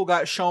when people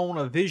got shown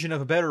a vision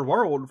of a better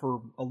world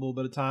for a little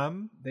bit of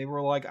time, they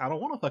were like, I don't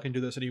want to fucking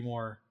do this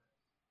anymore.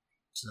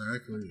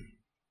 Exactly.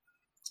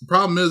 The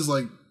problem is,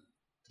 like,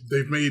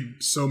 they've made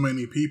so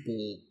many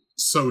people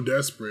so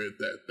desperate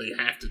that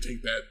they have to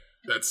take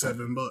that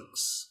 $7.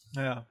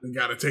 Yeah. They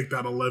got to take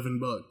that $11.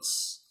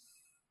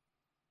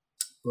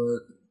 But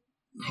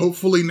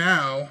hopefully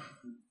now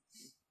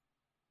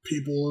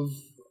people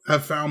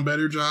have found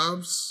better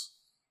jobs,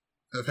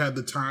 have had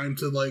the time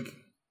to like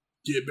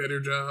get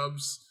better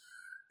jobs.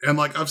 And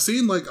like I've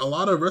seen like a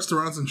lot of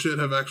restaurants and shit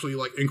have actually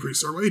like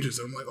increased their wages.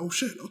 And I'm like, oh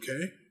shit,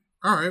 okay.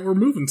 All right, we're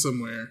moving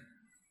somewhere.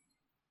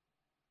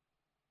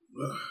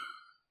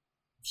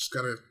 Just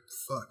gotta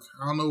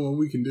I don't know what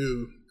we can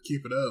do to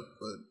keep it up,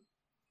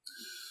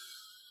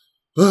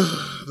 but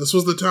this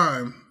was the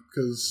time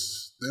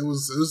because it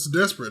was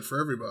desperate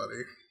for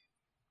everybody.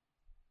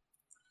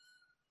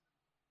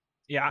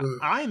 Yeah,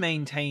 I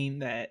maintain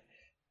that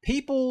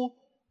people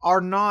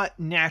are not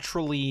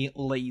naturally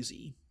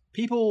lazy.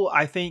 People,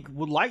 I think,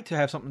 would like to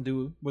have something to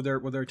do with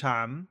their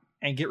time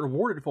and get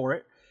rewarded for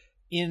it.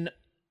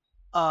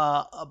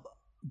 But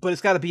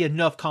it's got to be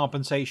enough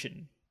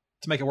compensation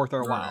to make it worth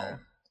their while.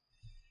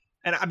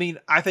 And I mean,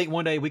 I think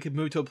one day we could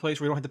move to a place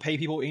where we don't have to pay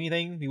people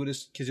anything. We would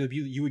just because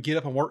you would get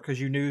up and work because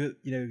you knew that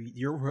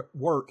your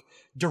work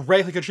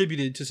directly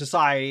contributed to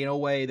society in a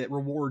way that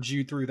rewards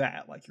you through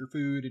that, like your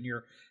food and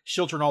your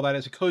shelter and all that.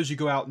 Is because you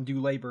go out and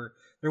do labor,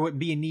 there wouldn't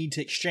be a need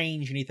to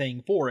exchange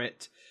anything for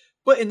it.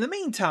 But in the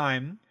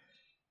meantime,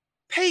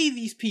 pay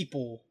these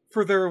people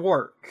for their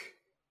work,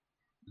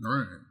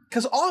 right?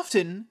 Because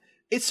often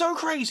it's so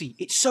crazy.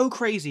 It's so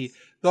crazy.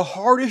 The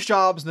hardest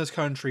jobs in this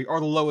country are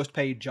the lowest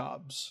paid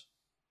jobs.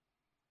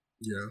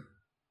 Yeah.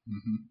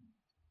 Mm-hmm.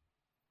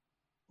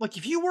 Like,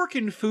 if you work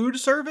in food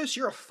service,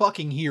 you're a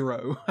fucking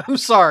hero. I'm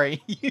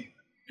sorry.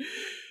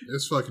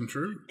 It's fucking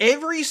true.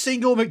 Every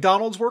single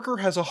McDonald's worker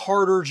has a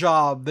harder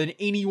job than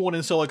anyone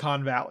in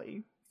Silicon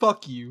Valley.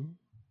 Fuck you.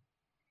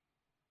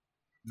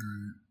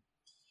 Right.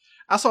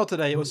 I saw it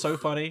today. It was so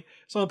funny.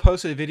 Someone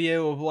posted a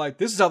video of like,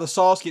 this is how the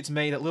sauce gets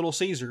made at Little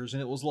Caesars,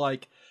 and it was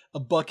like a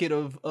bucket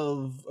of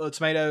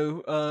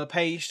tomato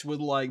paste with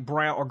like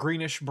brown or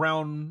greenish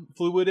brown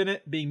fluid in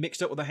it being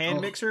mixed up with a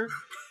hand mixer.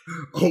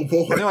 Oh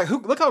boy! And they're like,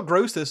 look how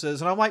gross this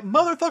is, and I'm like,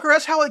 motherfucker,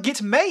 that's how it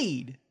gets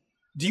made.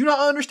 Do you not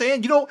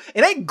understand? You don't.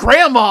 It ain't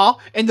grandma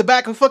in the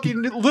back of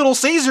fucking Little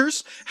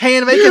Caesars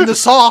hand making the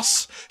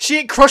sauce. She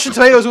ain't crushing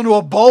tomatoes into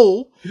a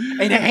bowl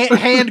and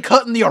hand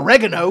cutting the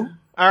oregano.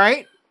 All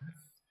right.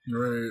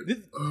 Right.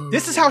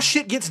 This is how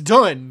shit gets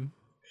done.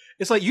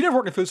 It's like you never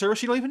worked in food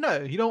service. You don't even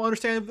know. You don't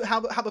understand how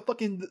the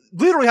fucking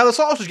literally how the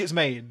sausage gets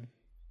made.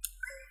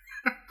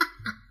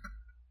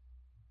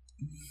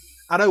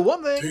 I know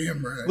one thing.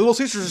 Damn right. Little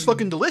Caesars is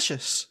fucking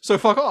delicious. So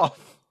fuck off.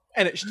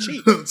 And it's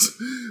cheap.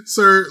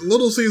 Sir,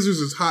 Little Caesars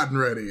is hot and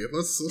ready.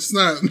 Let's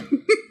not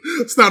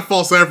let's not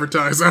false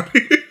advertise out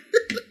here.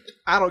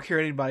 I don't care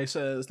what anybody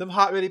says. Them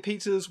hot ready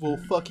pizzas will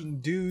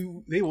fucking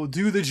do. They will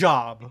do the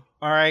job.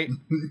 All right.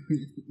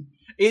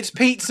 It's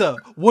pizza.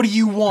 What do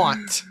you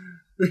want?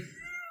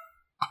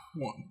 I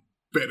want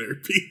better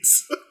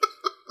pizza.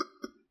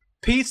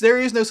 Pizza. There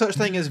is no such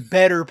thing as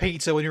better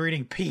pizza when you're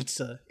eating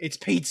pizza. It's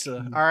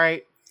pizza. All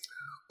right.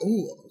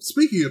 Oh,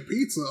 speaking of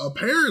pizza,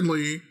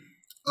 apparently,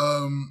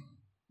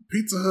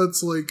 Pizza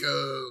Hut's like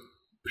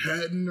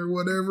patent or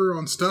whatever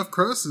on stuffed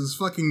crust is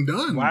fucking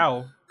done.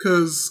 Wow.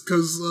 Cause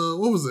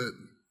what was it?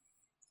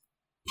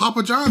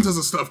 Papa John's has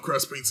a stuffed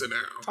crust pizza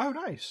now. Oh,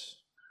 nice.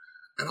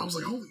 And I was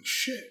like, holy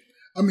shit.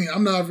 I mean,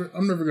 I'm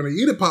never gonna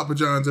eat at Papa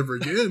John's ever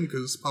again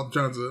because Papa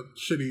John's a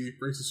shitty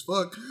racist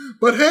fuck.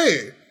 But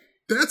hey,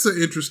 that's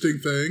an interesting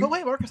thing. But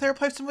wait, Marcus, they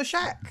replaced him with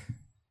Shaq.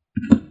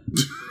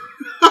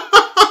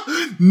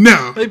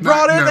 No, They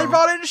brought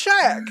in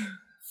Shaq.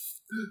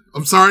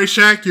 I'm sorry,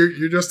 Shaq.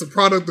 You're just a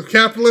product of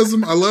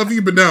capitalism. I love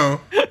you, but no,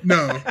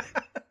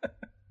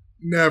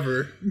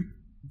 never.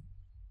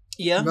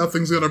 Yeah.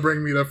 Nothing's gonna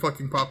bring me to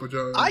fucking Papa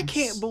John's. I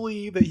can't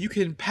believe that you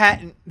can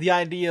patent the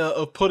idea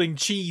of putting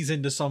cheese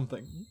into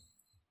something.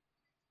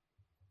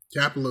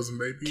 Capitalism,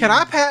 baby. Can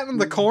I patent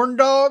the corn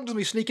dog? Let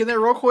me sneak in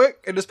there real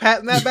quick and just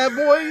patent that bad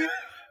boy.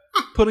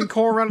 Putting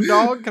corn around a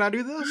dog. Can I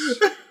do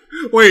this?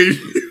 Wait,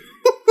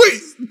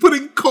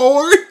 putting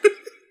corn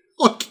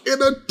like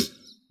in a.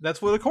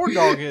 That's what a corn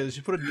dog is.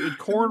 You put a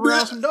corn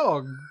around some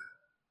dog.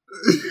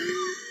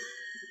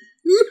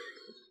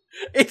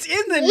 It's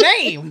in the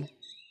name.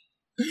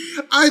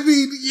 I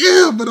mean,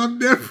 yeah, but I'm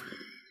never.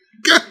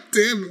 God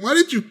damn it! Why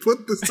did you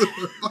put this in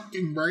the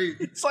fucking brain?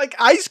 It's like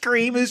ice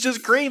cream is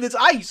just cream that's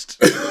iced.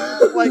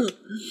 Like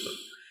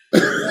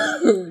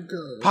Oh,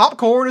 God.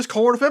 popcorn is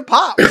corn if it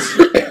pops.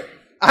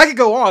 I could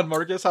go on,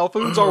 Marcus. How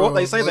foods are what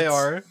they say they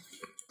are.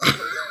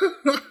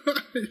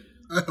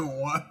 I don't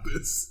want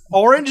this.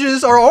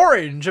 Oranges are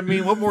orange. I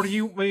mean, what more do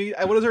you?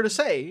 What is there to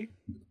say?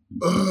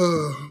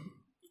 Oh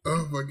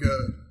my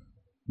God.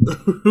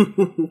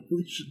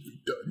 We should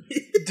be done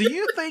here. Do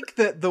you think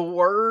that the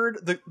word,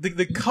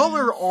 the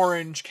color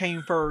orange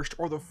came first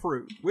or the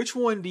fruit? Which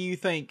one do you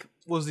think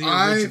was the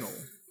original? I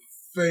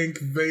think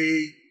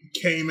they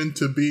came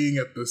into being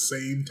at the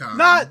same time.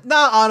 Not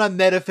on a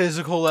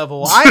metaphysical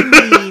level. I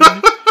mean,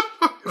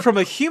 from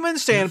a human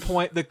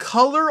standpoint, the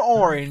color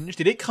orange,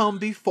 did it come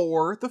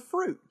before the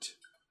fruit?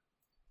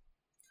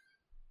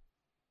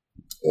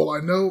 Well, I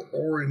know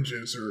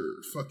oranges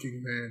are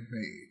fucking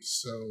man-made,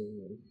 so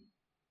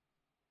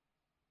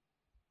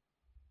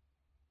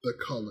the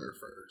color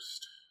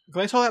first.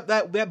 When I saw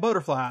that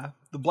butterfly,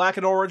 the black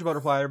and orange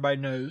butterfly, everybody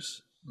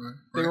knows. Right,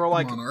 They were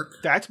like, Monarch.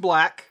 that's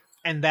black,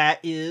 and that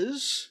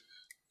is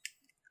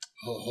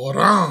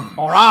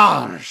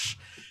Orange.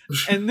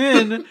 And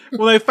then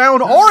when they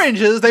found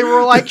oranges, they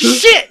were like,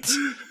 shit!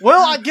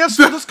 Well, I guess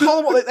we'll just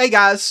call them. Hey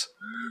guys,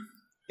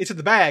 it's in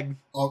the bag.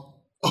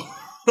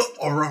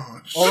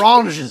 Orange.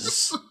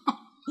 Oranges.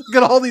 Look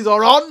at all these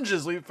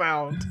oranges we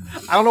found.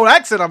 I don't know what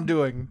accent I'm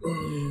doing.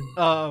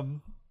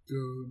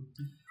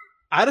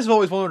 I just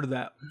always wondered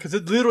that because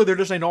literally they're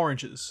just named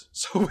oranges.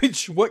 So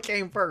what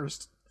came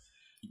first?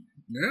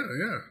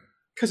 Yeah.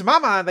 Because in my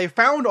mind, they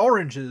found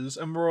oranges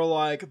and were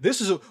like,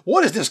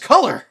 what is this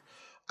color?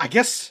 I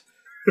guess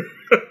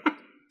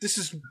this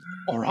is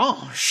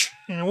orange.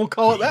 And we'll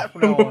call it that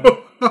from now on.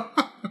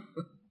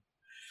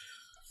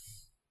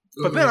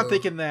 But then I'm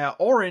thinking that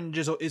orange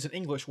is an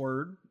English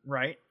word,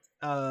 right?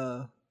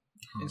 And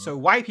so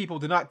white people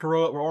did not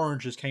grow up where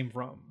oranges came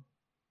from.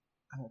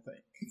 I don't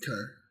think.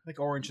 Okay. I think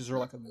oranges are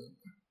like a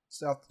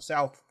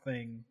south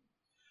thing.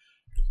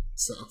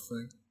 South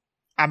thing.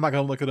 I'm not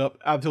gonna look it up.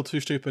 I feel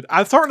too stupid.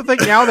 I'm starting to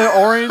think now that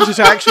orange is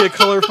actually a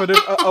color for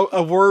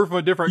a word from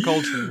a different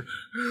culture.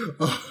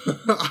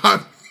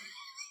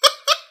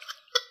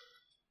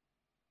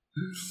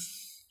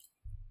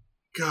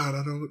 God,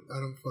 I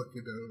don't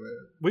fucking know,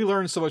 man. We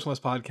learn so much on this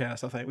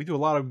podcast. I think we do a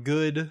lot of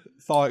good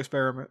thought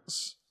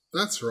experiments.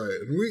 That's right,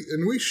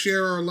 and we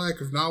share our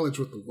lack of knowledge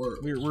with the world.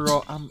 We're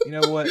all. You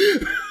know what?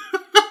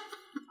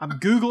 I'm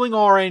googling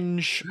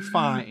orange.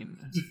 Fine.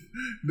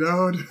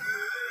 No,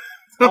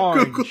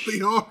 Orange. Google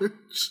the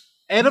orange.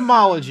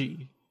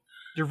 Etymology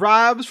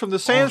derives from the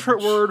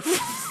Sanskrit word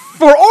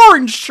for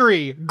orange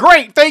tree.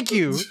 Great, thank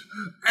you.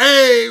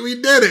 Hey,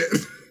 we did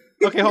it.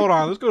 Okay, hold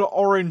on. Let's go to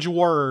orange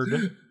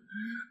word.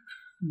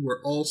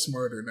 We're all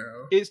smarter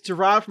now. It's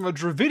derived from the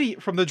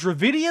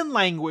Dravidian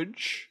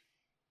language.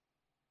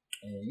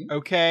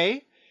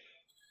 Okay.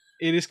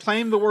 It is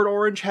claimed the word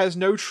orange has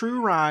no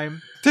true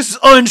rhyme. This is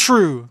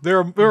untrue. There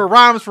are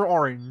rhymes for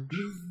orange.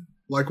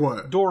 Like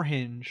what? Door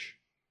hinge.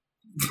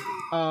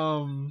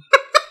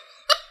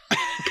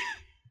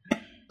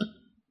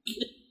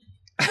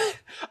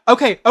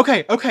 Okay.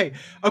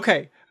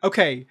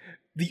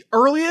 The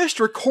earliest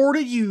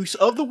recorded use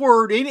of the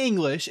word in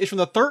English is from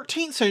the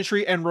 13th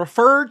century and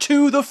referred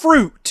to the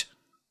fruit.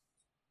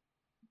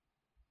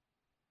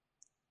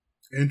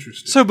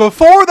 Interesting. So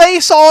before they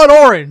saw an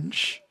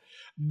orange,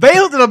 they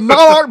looked at a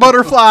monarch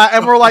butterfly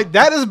and were like,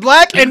 that is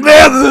black and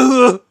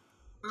it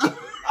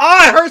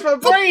hurts my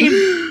brain.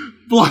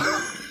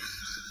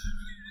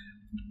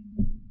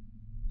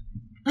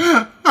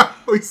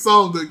 We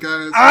solved it,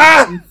 guys.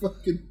 We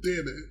fucking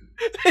did it.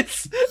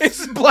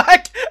 It's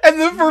black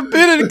and the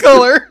forbidden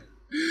color.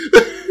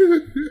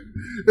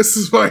 This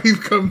is why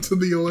you've come to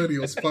the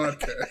Millennials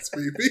podcast,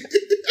 baby.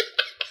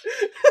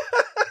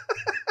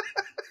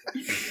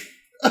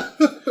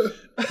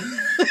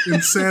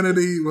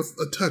 Insanity with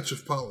a touch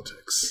of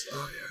politics.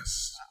 Oh,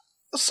 yes.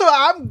 So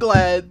I'm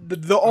glad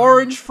that the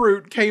orange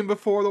fruit came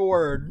before the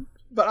word,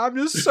 but I'm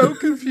just so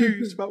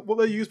confused about what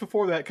they used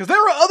before that, because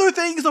there are other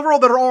things in the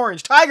world that are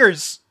orange.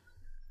 Tigers.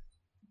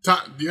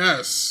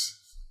 Yes.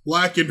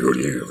 Black and...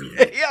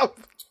 Yep.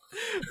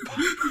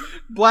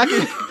 Black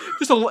and...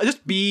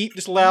 Just beep,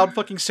 just loud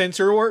fucking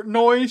sensor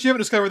noise. You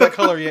haven't discovered that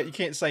color yet. You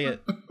can't say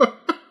it.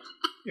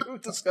 You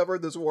haven't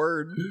discovered this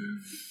word.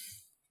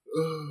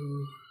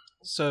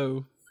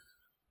 So...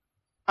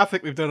 I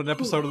think we've done an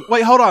episode of...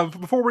 Wait, hold on.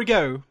 Before we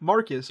go,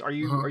 Marcus, are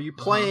you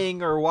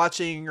playing or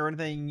watching or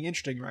anything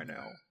interesting right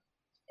now?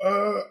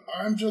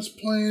 I'm just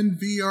playing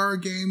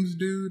VR games,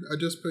 dude. I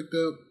just picked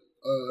up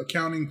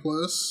Accounting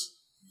Plus,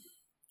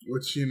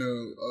 which,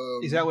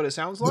 is that what it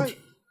sounds like?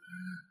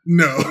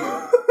 No.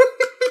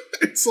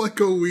 It's like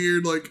a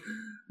weird,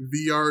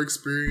 VR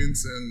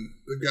experience, and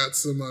they got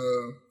some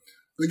of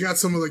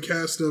the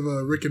cast of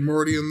Rick and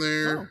Morty in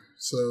there, Oh.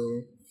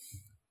 so...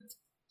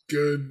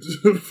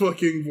 good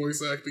fucking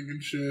voice acting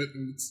and shit,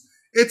 and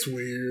it's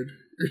weird.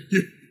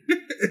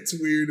 It's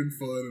weird and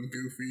fun and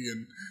goofy,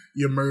 and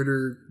you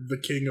murder the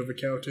king of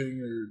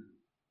accounting, or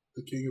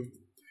the king of...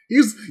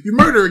 You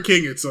murder a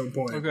king at some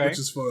point, Okay. which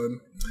is fun.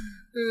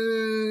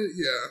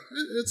 Yeah,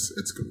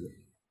 it's cool.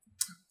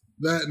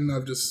 That, and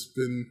I've just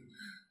been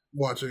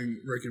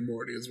watching Rick and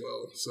Morty as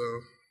well,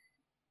 so...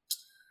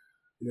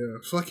 Yeah,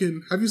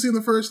 fucking... Have you seen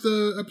the first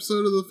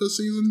episode of the 5th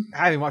season?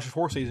 I haven't watched the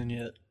 4th season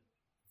yet.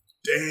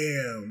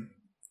 Damn.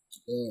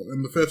 Well,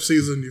 in the 5th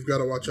season, you've got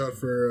to watch out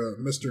for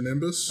Mr.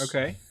 Nimbus.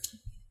 Okay.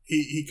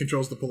 He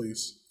controls the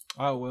police.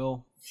 Oh,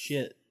 well,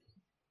 shit.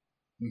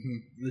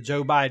 Mm-hmm. The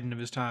Joe Biden of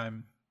his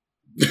time.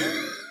 That's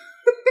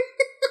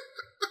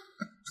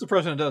the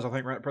president does, I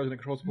think, right? The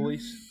president controls the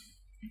police.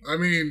 I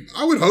mean,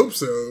 I would hope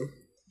so.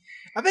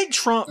 I think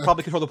Trump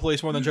probably controlled the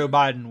police more than Joe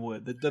Biden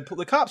would.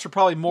 The cops are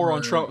probably more on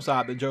Right. Trump's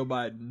side than Joe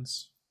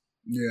Biden's.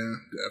 Yeah,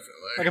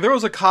 definitely. Like, if there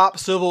was a cop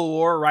civil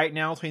war right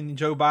now between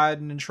Joe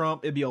Biden and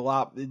Trump, it'd be a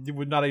lot. It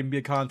would not even be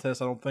a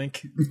contest, I don't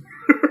think.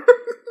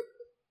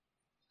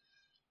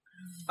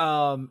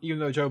 Even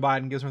though Joe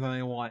Biden gives them everything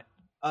they want.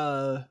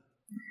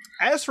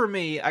 As for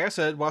me, like I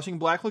said, watching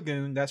Black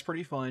Lagoon, that's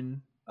pretty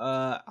fun.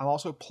 I'm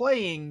also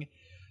playing...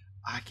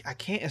 I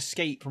can't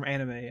escape from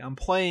anime. I'm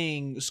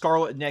playing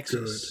Scarlet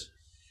Nexus.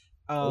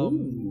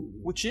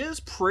 Which is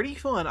pretty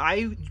fun.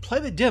 I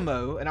played the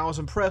demo, and I was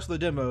impressed with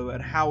the demo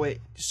and how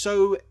it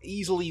so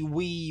easily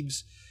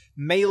weaves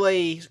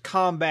melee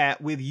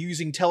combat with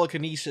using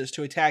telekinesis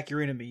to attack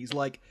your enemies.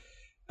 Like,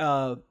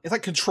 it's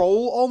like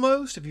Control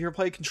almost. If you ever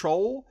played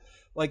Control,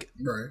 like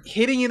Right.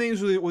 hitting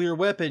enemies with your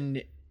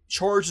weapon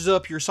charges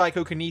up your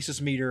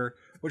psychokinesis meter,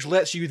 which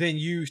lets you then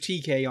use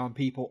TK on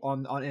people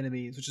on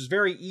enemies, which is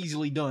very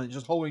easily done.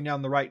 Just holding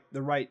down the right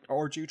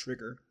R2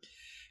 trigger.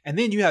 And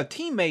then you have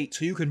teammates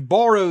who you can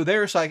borrow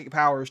their psychic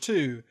powers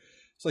too.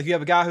 So like you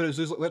have a guy who does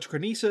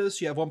electrokinesis,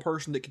 you have one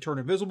person that can turn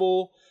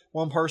invisible,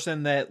 one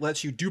person that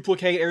lets you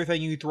duplicate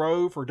everything you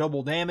throw for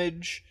double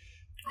damage.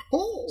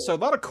 Oh. So a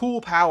lot of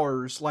cool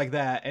powers like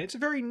that. And it's a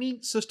very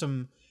neat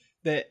system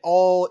that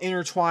all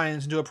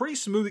intertwines into a pretty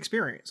smooth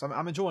experience.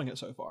 I'm enjoying it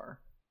so far.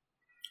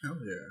 Hell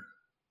yeah.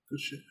 Good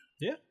shit.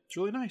 Yeah, it's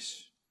really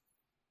nice.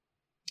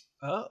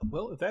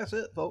 Well, if that's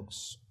it,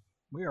 folks,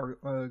 we are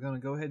going to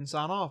go ahead and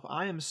sign off.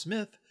 I am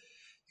Smith.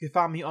 You can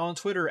find me on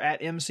Twitter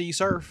at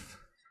MCSurf.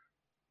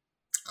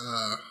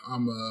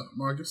 I'm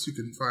Marcus. You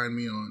can find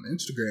me on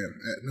Instagram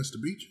at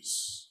Mr.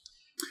 Beaches.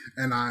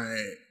 And I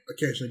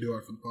occasionally do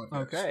art for the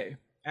podcast. Okay.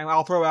 And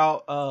I'll throw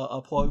out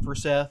a plug for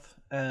Seth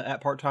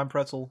at Part Time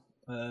Pretzel.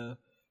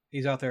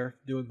 He's out there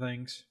doing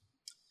things.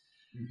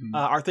 Mm-hmm.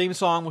 Our theme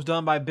song was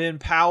done by Ben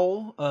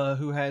Powell,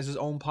 who has his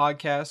own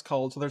podcast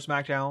called Southern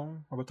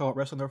Smackdown, where we talk about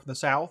wrestling there from the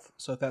South.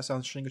 So if that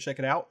sounds interesting, go check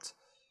it out.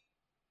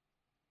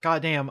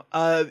 Goddamn.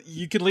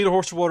 You can lead a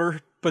horse to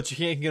water but you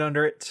can't get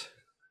under it.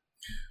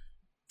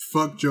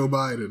 Fuck Joe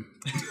Biden.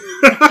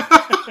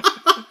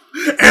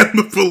 And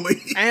the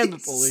police. And the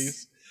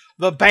police.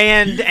 The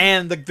band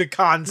and the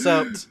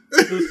concept.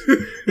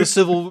 The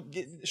civil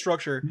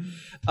structure.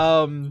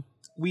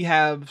 We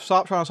have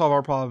stopped trying to solve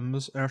our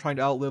problems and are trying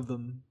to outlive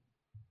them.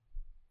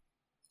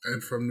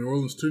 And from New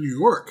Orleans to New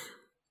York,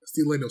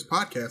 Steve Lanos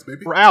podcast,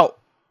 baby. We're out.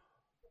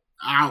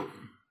 Out.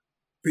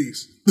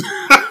 Peace.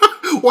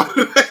 Why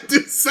did I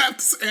do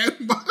Saps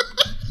and God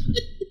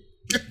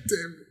damn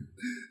it.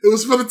 It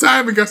was for the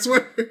timing, I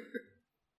swear.